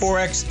futures,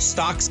 Forex,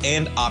 stocks,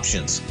 and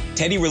options.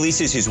 Teddy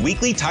releases his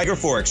weekly Tiger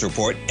Forex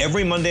Report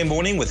every Monday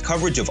morning with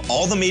coverage of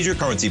all the major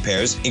currency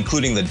pairs,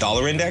 including the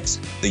dollar index,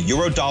 the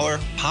euro dollar,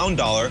 pound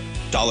dollar,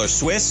 dollar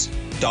Swiss,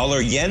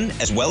 dollar yen,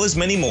 as well as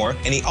many more,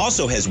 and he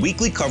also has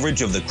weekly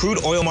coverage of the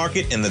crude oil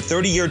market and the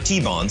 30-year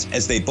T-bonds,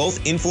 as they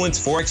both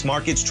influence Forex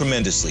markets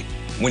tremendously.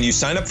 When you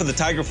sign up for the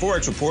Tiger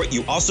Forex Report,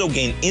 you also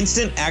gain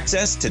instant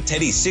access to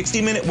Teddy's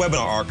 60-minute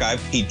webinar archive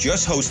he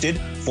just hosted,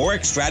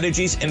 Forex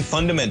Strategies and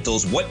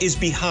Fundamentals, What is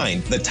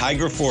Behind the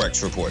Tiger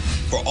Forex Report.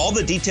 For all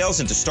the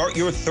details and to start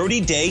your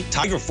 30-day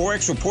Tiger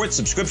Forex Report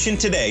subscription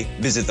today,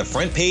 visit the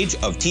front page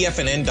of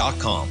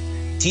TFNN.com.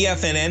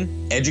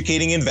 TFNN,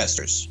 educating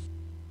investors.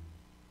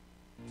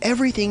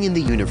 Everything in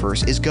the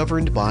universe is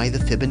governed by the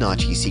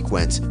Fibonacci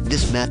sequence.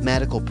 This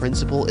mathematical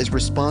principle is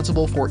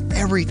responsible for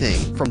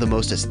everything from the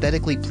most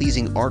aesthetically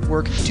pleasing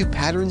artwork to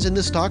patterns in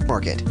the stock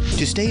market.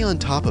 To stay on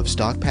top of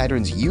stock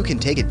patterns you can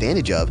take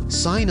advantage of,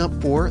 sign up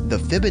for the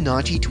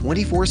Fibonacci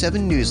 24/7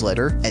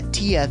 newsletter at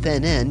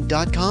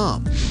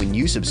TFNN.com. When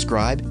you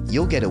subscribe,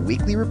 you'll get a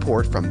weekly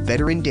report from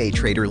veteran day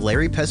trader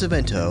Larry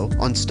Pesavento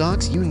on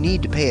stocks you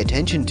need to pay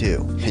attention to.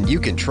 And you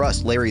can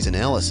trust Larry's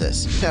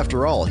analysis.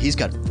 After all, he's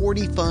got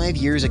 45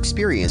 years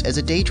experience as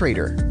a day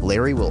trader.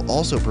 Larry will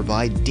also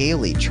provide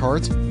daily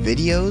charts,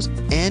 videos,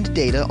 and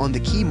data on the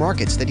key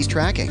markets that he's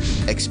tracking.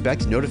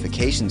 Expect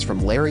notifications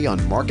from Larry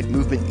on market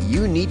movement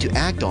you need to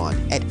act on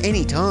at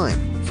any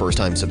time.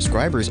 First-time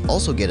subscribers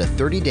also get a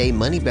 30-day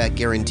money-back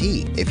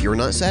guarantee. If you're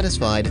not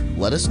satisfied,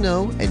 let us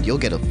know and you'll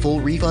get a full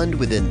refund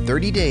within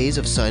 30 days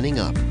of signing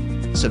up.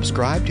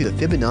 Subscribe to the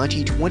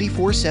Fibonacci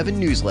 24/7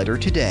 newsletter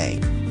today.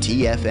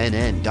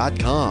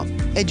 TFNN.com,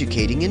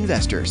 educating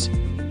investors.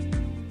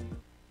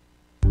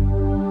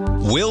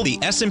 Will the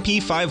S&P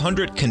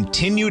 500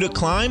 continue to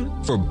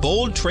climb? For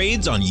bold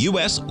trades on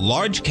U.S.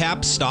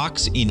 large-cap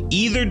stocks in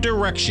either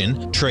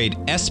direction, trade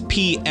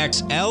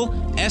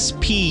SPXL,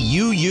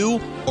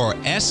 SPUU, or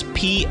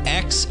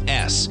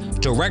SPXS.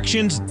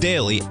 Directions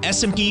Daily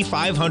S&P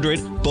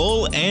 500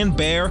 Bull and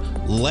Bear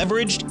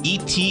Leveraged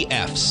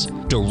ETFs.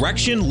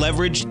 Direction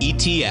Leveraged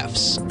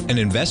ETFs. An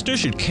investor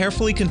should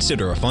carefully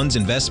consider a fund's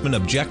investment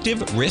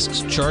objective,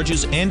 risks,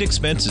 charges, and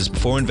expenses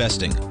before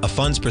investing. A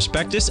fund's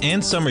prospectus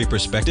and summary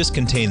prospectus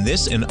contain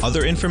this and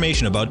other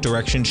information about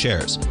Direction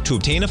shares. To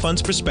obtain a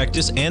fund's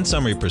prospectus and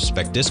summary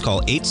prospectus,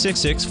 call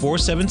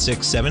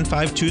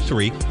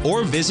 866-476-7523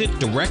 or visit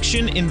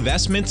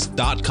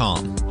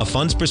directioninvestments.com. A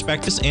fund's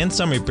prospectus and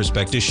summary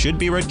prospectus should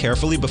be read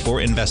carefully before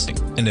investing.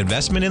 An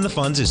investment in the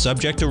funds is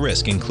subject to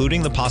risk,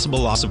 including the possible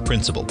loss of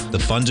principal. The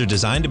funds are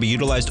designed to be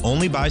utilized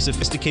only by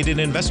sophisticated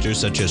investors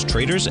such as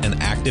traders and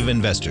active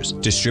investors.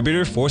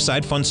 Distributor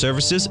Foreside Fund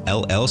Services,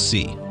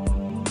 LLC.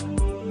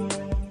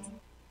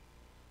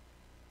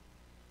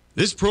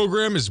 This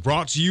program is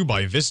brought to you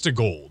by Vista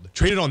Gold,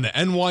 traded on the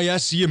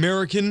NYSE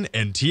American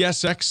and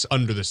TSX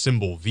under the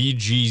symbol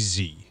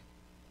VGZ.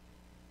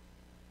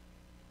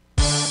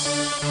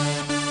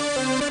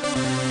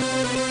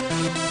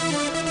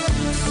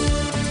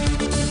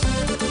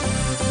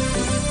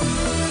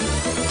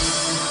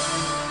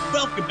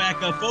 Welcome back,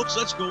 folks.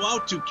 Let's go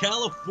out to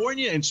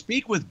California and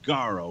speak with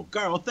Garo.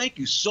 Garo, thank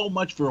you so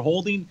much for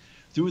holding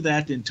through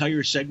that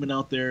entire segment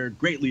out there.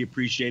 Greatly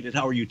appreciated.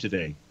 How are you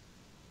today?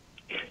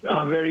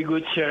 Very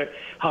good, sir.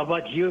 How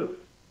about you?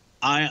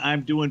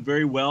 I'm doing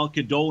very well.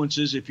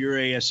 Condolences if you're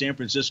a San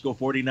Francisco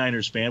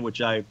 49ers fan,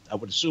 which I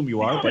would assume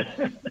you are. But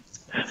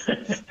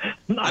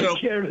I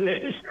care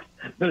less.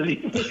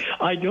 Believe me,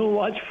 I don't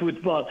watch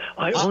football.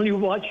 I only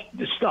watch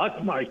the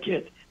stock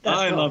market.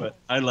 I love it.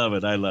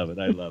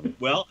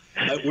 Well,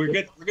 we're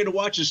going to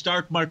watch the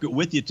stock market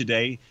with you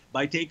today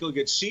by taking a look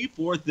at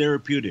C4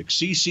 Therapeutics.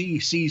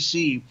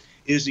 CCCC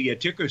is the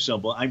ticker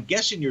symbol. I'm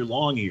guessing you're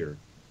long here.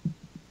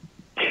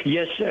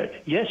 Yes, sir.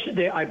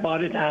 Yesterday I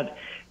bought it at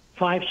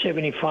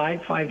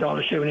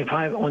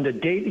 $5.75 on the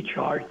daily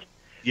chart.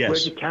 Yes. Where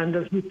the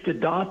candle hit the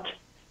dot.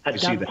 At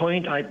that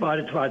point, I bought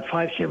it at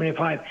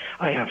 $5.75.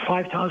 I have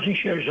 5,000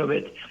 shares of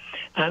it,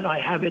 and I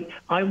have it.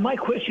 My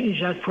question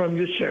is that from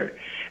you, sir.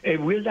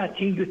 Will that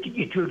thing,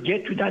 it will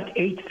get to that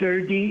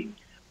 830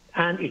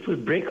 and it will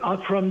break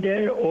out from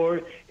there,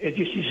 or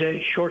this is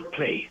a short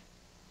play?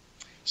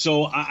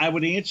 So I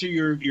would answer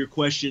your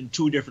question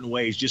two different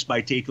ways just by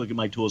taking a look at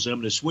my tools. And I'm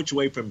going to switch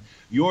away from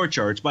your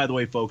charts. By the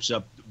way, folks,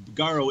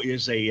 Garo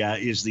is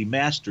the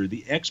master,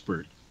 the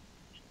expert,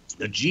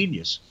 the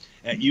genius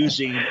at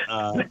using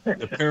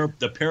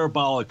the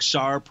parabolic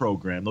SAR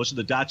program. Those are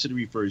the dots that it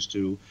refers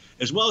to,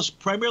 as well as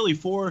primarily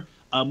four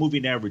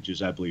moving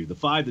averages, I believe, the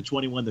 5, the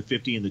 21, the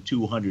 50, and the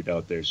 200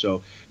 out there.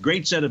 So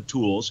great set of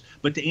tools.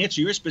 But to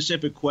answer your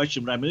specific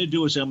question, what I'm going to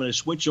do is I'm going to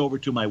switch over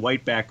to my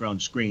white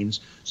background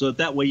screens so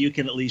that way you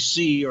can at least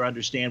see or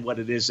understand what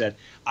it is that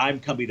I'm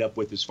coming up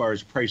with as far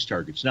as price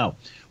targets. Now,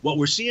 what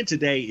we're seeing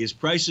today is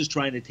prices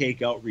trying to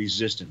take out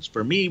resistance.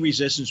 For me,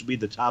 resistance would be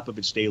the top of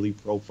its daily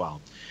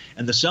profile.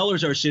 And the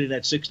sellers are sitting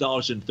at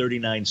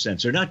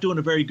 $6.39. They're not doing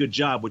a very good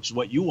job, which is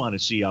what you want to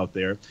see out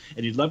there.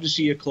 And you'd love to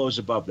see a close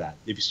above that.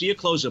 If you see a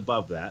close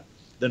above that,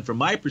 then from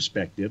my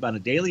perspective, on a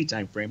daily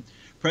time frame,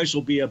 price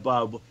will be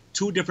above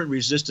two different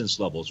resistance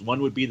levels.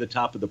 One would be the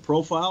top of the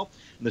profile,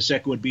 and the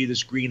second would be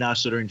this green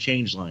oscillator and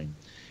change line.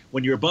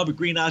 When you're above a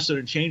green oscillator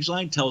and change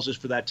line, tells us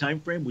for that time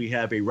frame we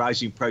have a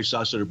rising price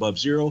oscillator above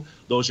zero.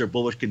 Those are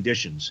bullish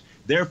conditions.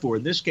 Therefore,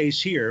 in this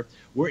case here,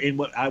 we're in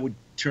what I would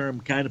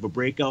term kind of a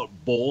breakout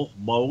bull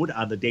mode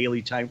on the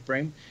daily time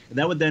frame, and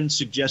that would then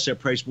suggest that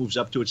price moves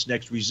up to its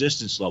next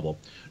resistance level.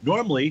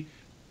 Normally,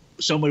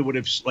 someone would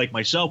have, like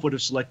myself, would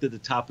have selected the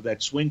top of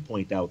that swing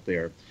point out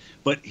there.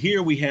 But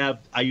here we have,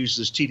 I use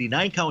this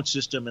TD9 count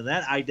system, and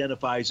that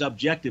identifies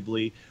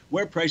objectively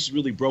where price is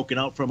really broken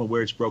out from and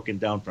where it's broken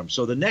down from.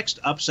 So the next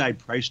upside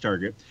price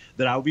target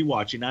that I'll be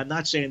watching, I'm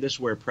not saying this is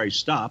where price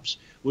stops,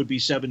 would be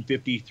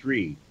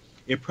 753.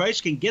 If price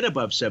can get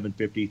above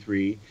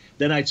 753,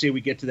 then I'd say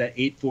we get to that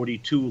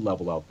 842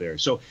 level out there.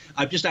 So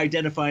I'm just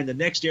identifying the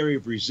next area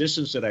of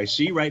resistance that I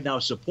see right now.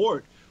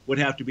 Support would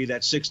have to be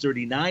that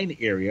 639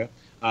 area,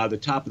 the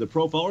top of the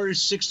profile, or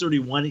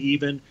 631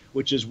 even,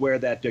 which is where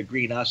that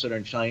green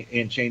oscillator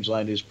and change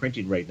line is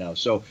printing right now.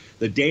 So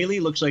the daily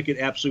looks like it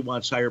absolutely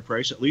wants higher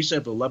price, at least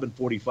at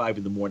 11:45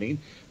 in the morning.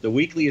 The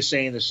weekly is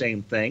saying the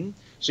same thing.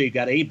 So you've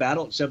got a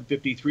battle at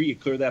 753. You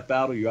clear that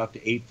battle, you're up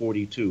to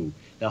 842.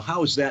 Now,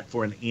 how is that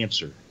for an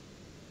answer?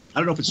 I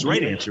don't know if it's the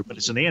right answer, but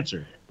it's an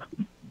answer.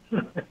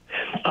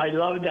 I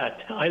love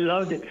that. I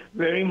loved it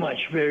very much.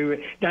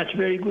 That's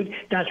very good.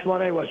 That's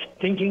what I was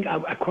thinking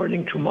of,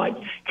 according to my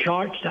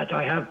charts that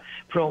I have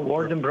from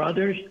Warden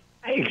Brothers.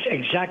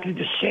 Exactly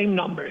the same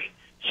numbers.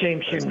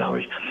 Same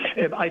numbers.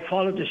 I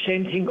followed the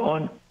same thing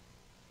on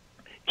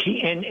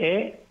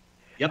TNA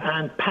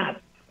and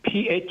PAT.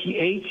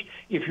 PATH.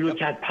 If you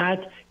look at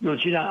PAT, you'll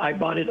see that I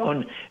bought it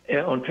on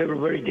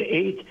February the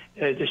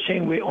 8th, the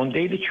same way on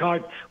daily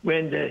chart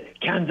when the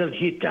candle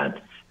hit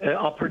that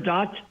upper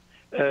dot.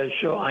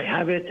 So I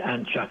have it.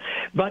 And so,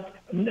 but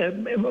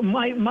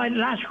my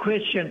last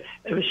question,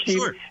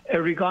 Steve,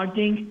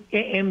 regarding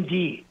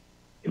AMD.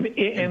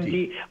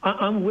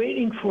 I'm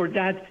waiting for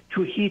that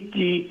to hit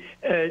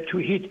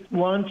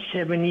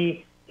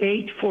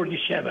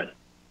 178.47.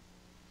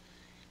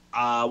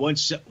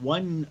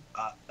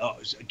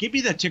 Give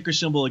me that ticker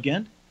symbol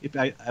again. If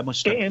I must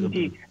start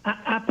AMD.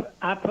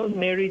 Apple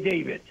Mary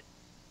David.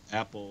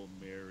 Apple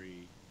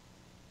Mary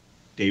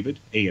David.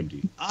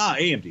 AMD.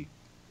 AMD.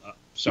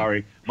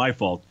 Sorry, my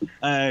fault.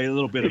 A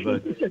little bit of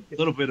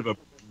a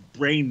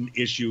brain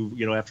issue,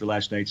 after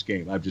last night's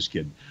game. I'm just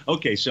kidding.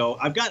 Okay, so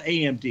I've got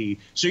AMD.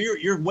 So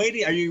you're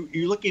waiting. Are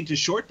you looking to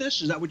short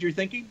this? Is that what you're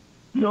thinking?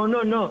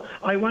 No.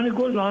 I want to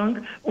go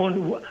long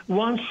on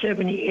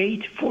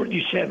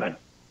 178.47.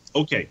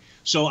 Okay,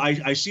 so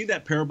I see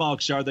that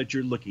parabolic star that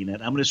you're looking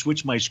at. I'm going to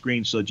switch my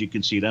screen so that you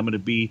can see it. I'm going to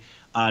be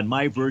on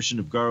my version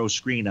of Garo's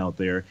screen out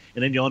there,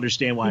 and then you'll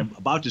understand why I'm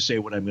about to say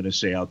what I'm going to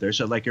say out there.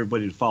 So I'd like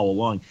everybody to follow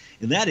along.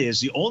 And that is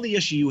the only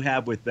issue you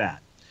have with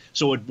that.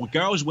 So what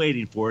Garo's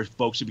waiting for,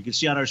 folks, if you can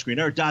see on our screen,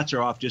 our dots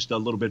are off just a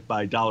little bit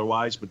by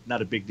dollar-wise, but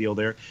not a big deal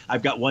there.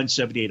 I've got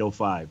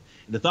 178.05. And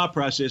the thought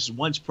process is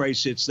once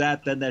price hits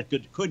that, then that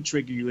could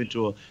trigger you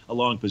into a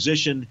long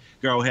position.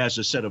 Garo has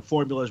a set of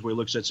formulas where he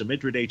looks at some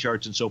intraday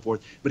charts and so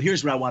forth. But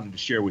here's what I wanted to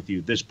share with you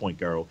at this point,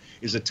 Garo,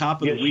 is the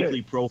top of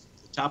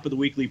the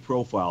weekly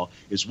profile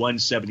is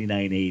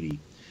 179.80.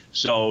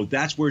 So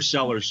that's where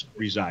sellers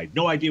reside.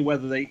 No idea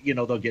whether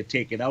they'll get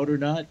taken out or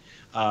not.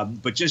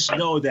 But just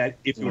know that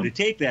if you were to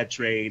take that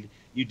trade,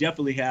 you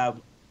definitely have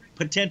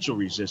potential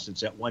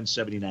resistance at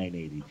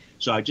 179.80.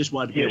 So I just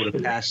wanted to be able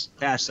to pass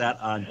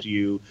that on to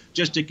you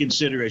just to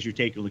consider as you're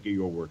taking a look at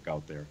your work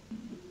out there.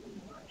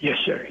 Yes,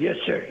 sir.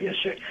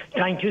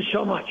 Thank you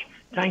so much.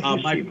 Thank you,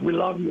 Steve. We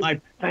love you.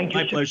 Thank you.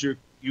 My pleasure.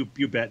 You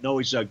bet.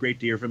 Always great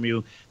to hear from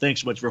you.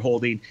 Thanks so much for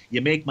holding.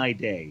 You make my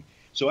day.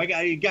 So I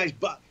got you guys,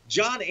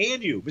 John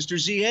and you, Mr.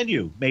 Z and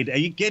you,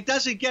 it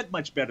doesn't get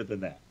much better than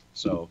that.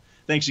 So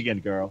thanks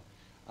again, Garo.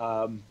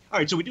 All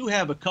right, so we do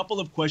have a couple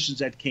of questions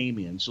that came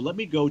in. So let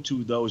me go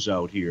to those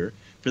out here.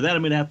 For that,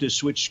 I'm going to have to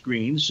switch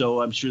screens,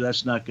 so I'm sure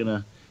that's not going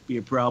to be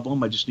a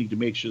problem. I just need to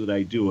make sure that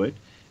I do it.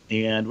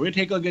 And we're going to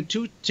take a look at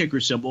two ticker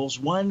symbols.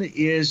 One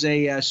is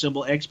a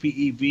symbol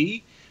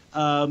XPEV.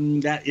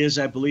 That is,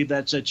 I believe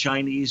that's a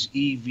Chinese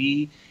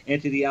EV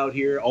entity out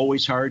here.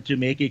 Always hard to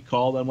make a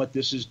call on what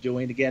this is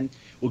doing. Again,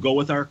 we'll go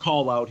with our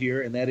call out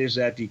here, and that is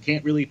that you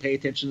can't really pay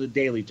attention to the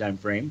daily time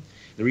frame.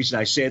 The reason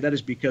I say that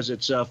is because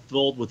it's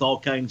filled with all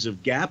kinds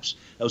of gaps.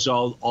 Those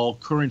are all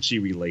currency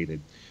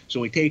related. So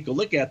we take a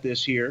look at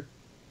this here.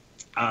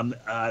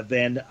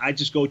 Then I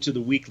just go to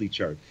the weekly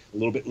chart. A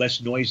little bit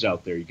less noise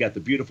out there. You got the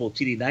beautiful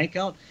TD9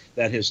 count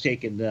that has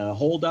taken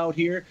hold out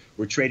here.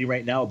 We're trading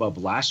right now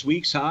above last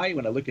week's high.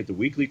 When I look at the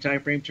weekly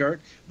time frame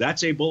chart,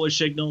 that's a bullish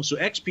signal. So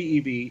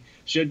XPEV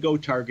should go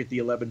target the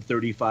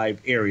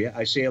 1135 area.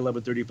 I say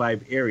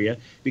 1135 area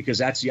because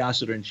that's the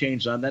oscillator and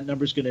change on. That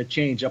number is going to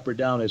change up or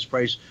down as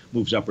price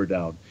moves up or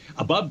down.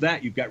 Above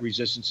that, you've got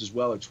resistance as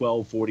well at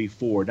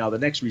 1244. Now, the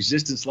next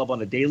resistance level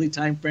on a daily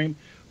time frame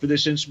for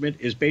this instrument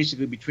is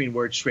basically between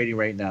where it's trading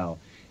right now.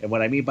 And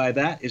what I mean by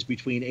that is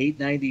between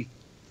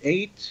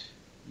 898,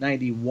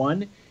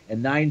 91,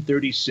 and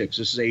 936.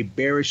 This is a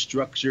bearish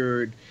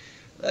structured,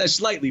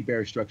 slightly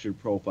bearish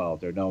structured profile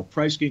there. Now, if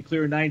price can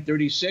clear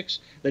 936,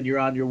 then you're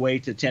on your way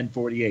to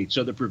 1048.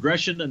 So the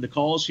progression and the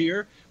calls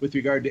here with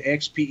regard to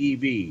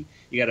XPEV,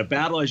 you got a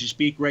battle as you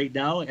speak right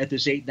now at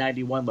this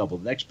 891 level.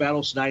 The next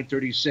battle is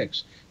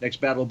 936. Next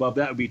battle above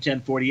that would be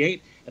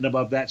 1048. And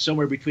above that,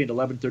 somewhere between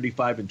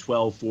 1135 and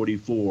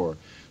 1244.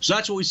 So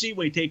that's what we see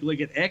when we take a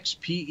look at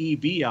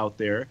XPEV out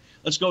there.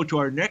 Let's go to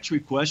our next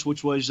request,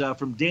 which was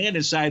from Dan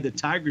inside the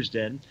Tiger's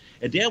Den.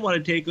 And Dan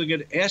wanted to take a look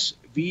at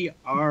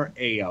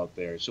SVRA out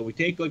there. So we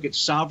take a look at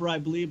Savra, I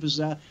believe, is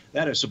that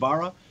is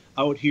Savara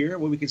out here.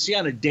 What we can see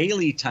on a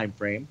daily time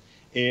frame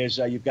is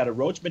you've got a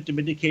Rhodes momentum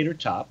indicator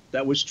top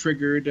that was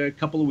triggered a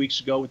couple of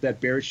weeks ago with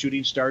that bearish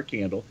shooting star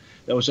candle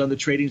that was on the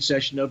trading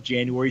session of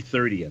January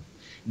 30th.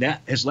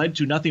 That has led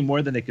to nothing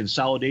more than a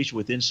consolidation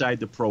with inside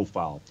the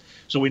profile.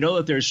 So we know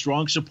that there's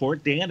strong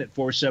support, Dan, at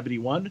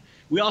 471.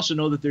 We also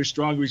know that there's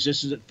strong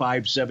resistance at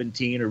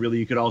 517, or really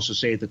you could also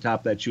say at the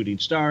top that shooting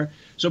star.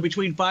 So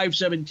between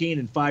 517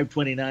 and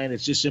 529,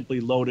 it's just simply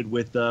loaded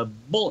with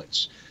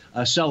bullets,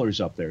 sellers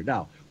up there.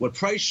 Now, what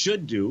price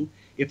should do,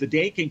 if the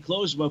day can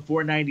close above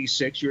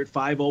 496, you're at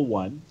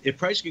 501. If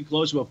price can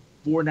close above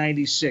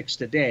 496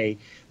 today.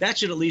 That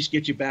should at least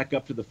get you back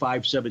up to the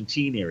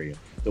 517 area.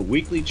 The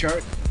weekly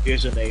chart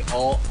is in a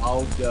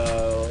all-out,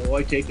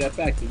 I take that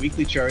back. The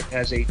weekly chart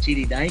has a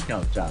TD9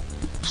 count top.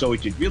 So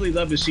what you'd really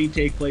love to see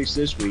take place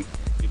this week,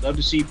 you'd love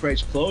to see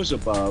price close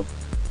above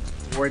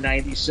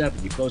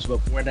 497. You close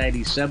above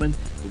 497,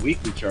 the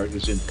weekly chart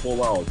is in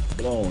full-out,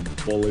 blown,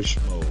 bullish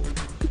mode.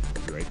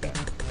 Be right back.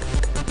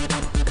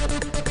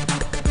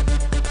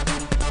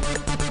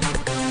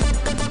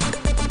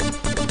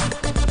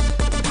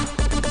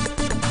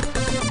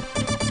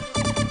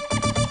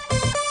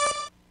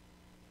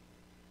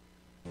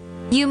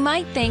 You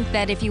might think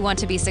that if you want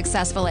to be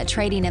successful at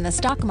trading in the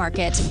stock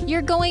market,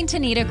 you're going to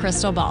need a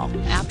crystal ball.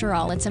 After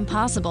all, it's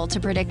impossible to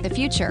predict the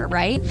future,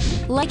 right?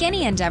 Like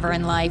any endeavor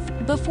in life,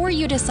 before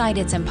you decide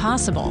it's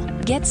impossible,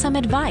 get some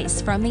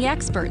advice from the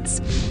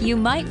experts. You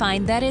might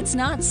find that it's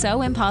not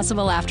so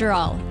impossible after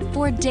all.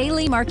 For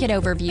daily market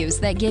overviews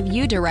that give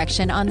you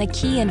direction on the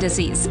key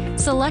indices,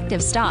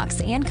 selective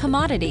stocks, and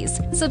commodities,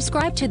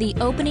 subscribe to the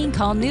Opening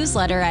Call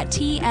newsletter at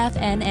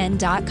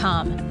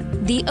TFNN.com.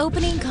 The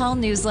Opening Call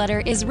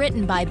newsletter is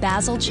written by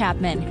Basil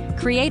Chapman,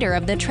 creator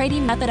of the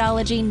trading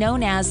methodology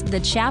known as the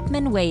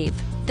Chapman Wave.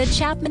 The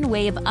Chapman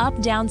Wave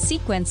up-down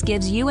sequence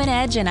gives you an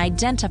edge in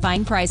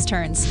identifying price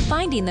turns,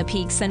 finding the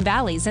peaks and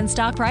valleys in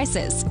stock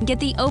prices. Get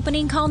the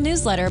Opening Call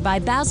newsletter by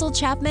Basil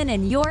Chapman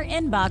in your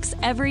inbox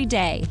every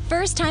day.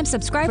 First-time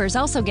subscribers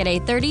also get a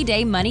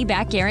 30-day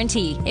money-back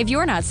guarantee. If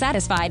you're not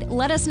satisfied,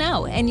 let us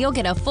know, and you'll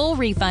get a full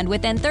refund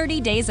within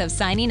 30 days of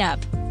signing up.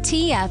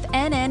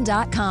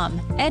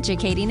 TFNN.com,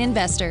 educating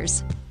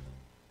investors.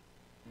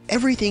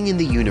 Everything in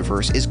the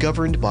universe is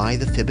governed by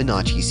the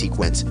Fibonacci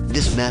sequence.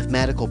 This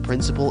mathematical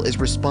principle is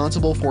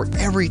responsible for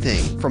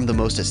everything from the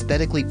most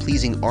aesthetically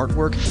pleasing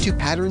artwork to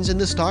patterns in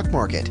the stock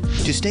market.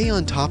 To stay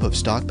on top of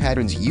stock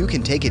patterns you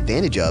can take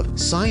advantage of,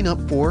 sign up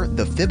for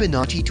the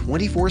Fibonacci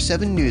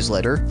 24/7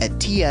 newsletter at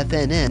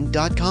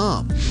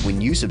TFNN.com.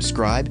 When you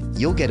subscribe,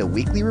 you'll get a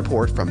weekly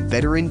report from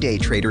veteran day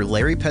trader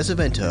Larry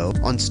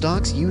Pesavento on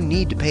stocks you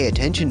need to pay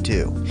attention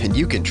to. And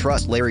you can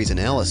trust Larry's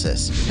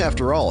analysis.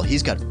 After all,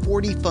 he's got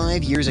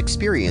 45 years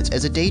experience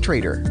as a day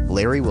trader.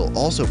 Larry will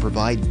also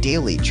provide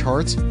daily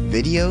charts,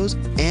 videos,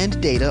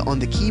 and data on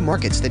the key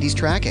markets that he's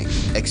tracking.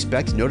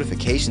 Expect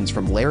notifications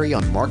from Larry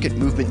on market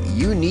movement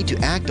you need to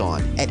act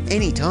on at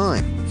any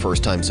time.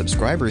 First-time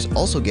subscribers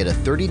also get a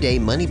 30-day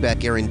money-back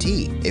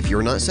guarantee. If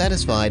you're not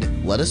satisfied,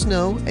 let us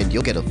know and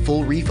you'll get a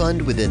full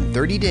refund within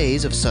 30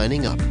 days of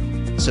signing up.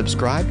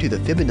 Subscribe to the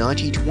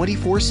Fibonacci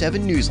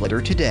 24/7 newsletter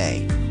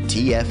today.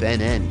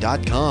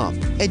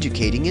 TFNN.com,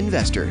 educating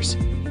investors.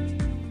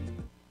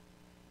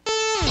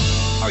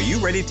 Are you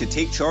ready to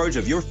take charge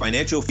of your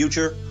financial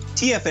future?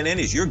 TFNN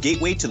is your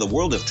gateway to the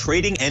world of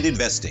trading and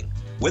investing.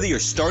 Whether you're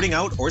starting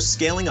out or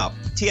scaling up,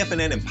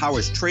 TFNN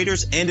empowers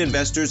traders and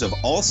investors of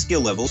all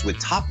skill levels with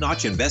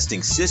top-notch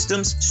investing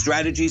systems,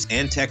 strategies,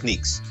 and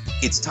techniques.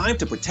 It's time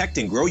to protect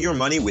and grow your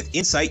money with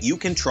insight you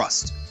can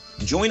trust.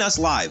 Join us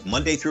live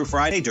Monday through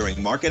Friday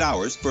during market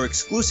hours for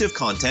exclusive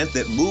content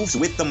that moves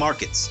with the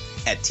markets.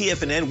 At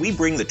TFNN, we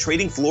bring the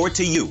trading floor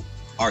to you.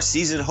 Our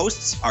seasoned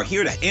hosts are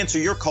here to answer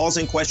your calls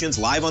and questions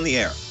live on the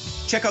air.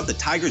 Check out the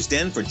Tiger's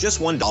Den for just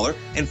 $1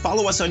 and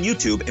follow us on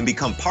YouTube and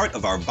become part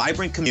of our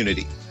vibrant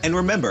community. And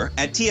remember,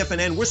 at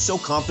TFNN, we're so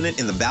confident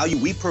in the value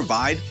we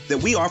provide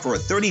that we offer a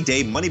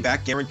 30-day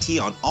money-back guarantee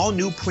on all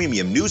new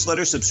premium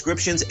newsletter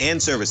subscriptions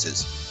and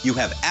services. You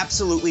have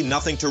absolutely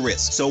nothing to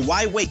risk, so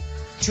why wait?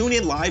 Tune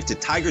in live to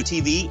Tiger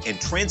TV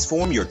and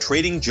transform your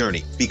trading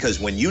journey, because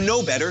when you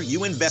know better,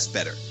 you invest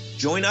better.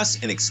 Join us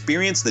and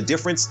experience the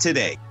difference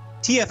today.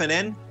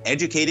 TFNN,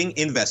 educating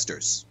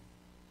investors.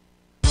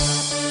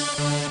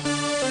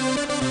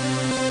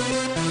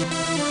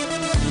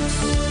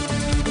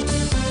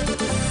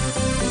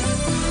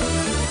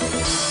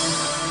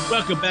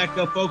 Welcome back,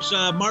 folks.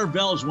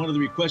 Marvell is one of the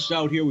requests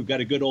out here. We've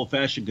got a good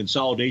old-fashioned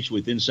consolidation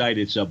with inside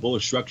its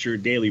bullish structure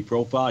daily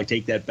profile. I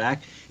take that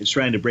back. It's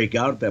trying to break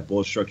out of that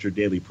bullish structure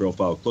daily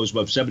profile. Close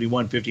above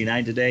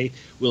 71.59 today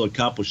will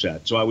accomplish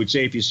that. So I would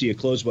say if you see a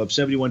close above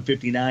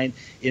 71.59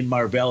 in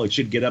Marvell, it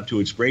should get up to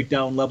its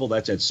breakdown level.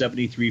 That's at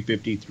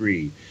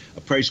 73.53.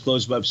 A price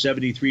close above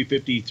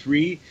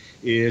 73.53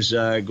 is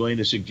going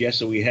to suggest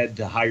that we head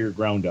to higher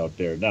ground out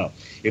there. Now,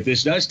 if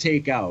this does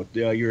take out,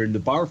 you're in the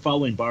bar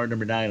following bar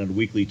number 9 on the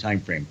weekly time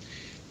frame.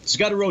 It's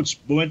got a Rhodes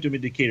momentum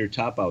indicator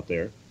top out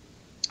there.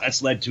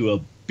 That's led to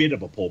a bit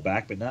of a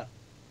pullback, but not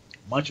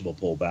much of a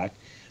pullback.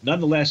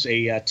 Nonetheless,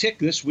 a tick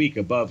this week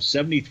above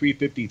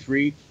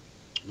 73.53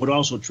 would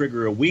also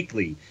trigger a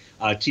weekly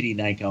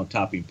TD9 count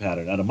topping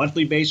pattern. On a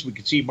monthly basis, we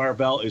can see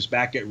Marvell is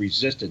back at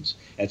resistance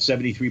at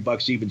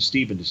 $73 even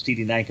Steven, this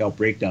TD9 count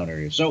breakdown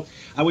area. So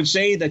I would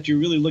say that you're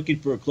really looking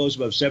for a close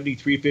above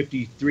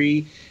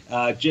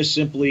 73.53, just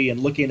simply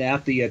and looking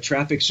at the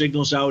traffic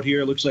signals out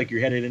here. It looks like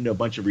you're headed into a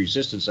bunch of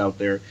resistance out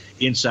there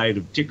inside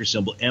of ticker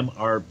symbol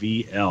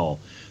MRVL.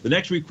 The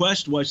next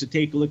request was to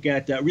take a look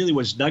at, really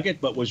was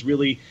Nugget, but was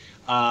really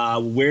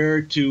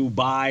where to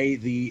buy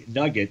the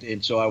Nugget.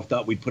 And so I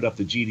thought we'd put up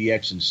the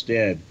GDX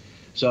instead.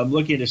 So I'm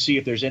looking to see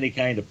if there's any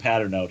kind of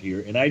pattern out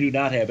here, and I do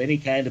not have any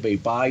kind of a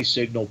buy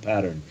signal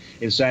pattern.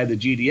 Inside the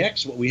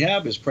GDX, what we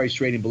have is price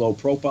trading below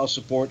profile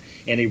support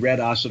and a red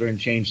oscillator and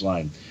change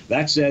line.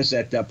 That says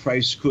that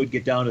price could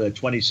get down to the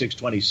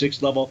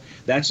 26.26 level.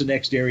 That's the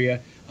next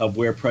area of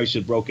where price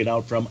had broken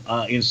out from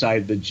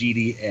inside the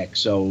GDX.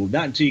 So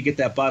not until you get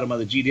that bottom of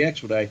the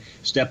GDX would I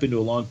step into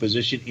a long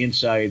position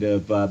inside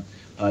of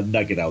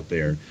Nugget out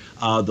there.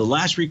 The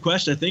last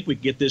request, I think we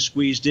can get this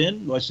squeezed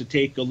in, was to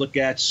take a look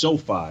at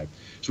SoFi.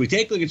 So we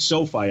take a look at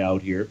SoFi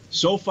out here.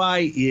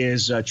 SoFi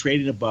is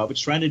trading above.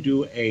 It's trying to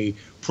do a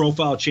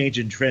profile change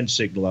in trend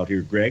signal out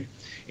here, Greg.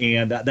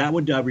 And that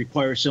would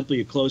require simply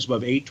a close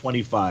above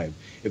 825.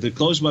 If it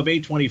closed above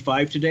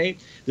 825 today,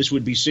 this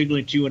would be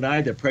signaling to you and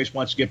I that price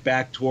wants to get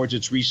back towards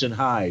its recent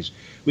highs.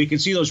 We can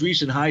see those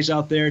recent highs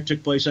out there. It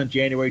took place on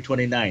January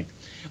 29th.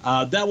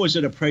 That was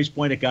at a price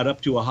point. It got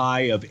up to a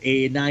high of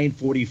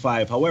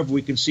 $945. However,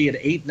 we can see at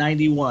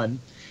 891,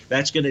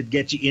 that's going to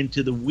get you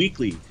into the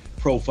weekly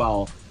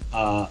profile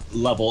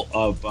level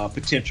of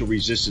potential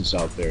resistance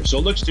out there. So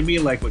it looks to me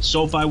like what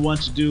SoFi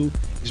wants to do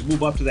is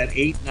move up to that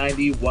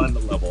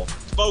 891 level.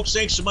 Folks,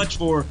 thanks so much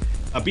for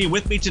being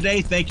with me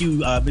today. Thank you,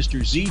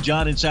 Mr. Z,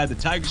 John inside the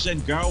Tigers Den,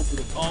 Garo for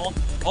the call.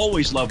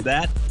 Always love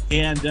that.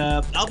 And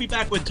I'll be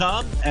back with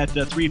Tom at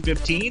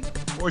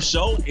 3:15 or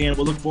so, and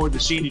we'll look forward to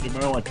seeing you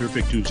tomorrow on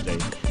Terrific Tuesday.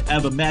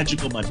 Have a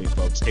magical Monday,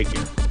 folks. Take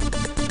care.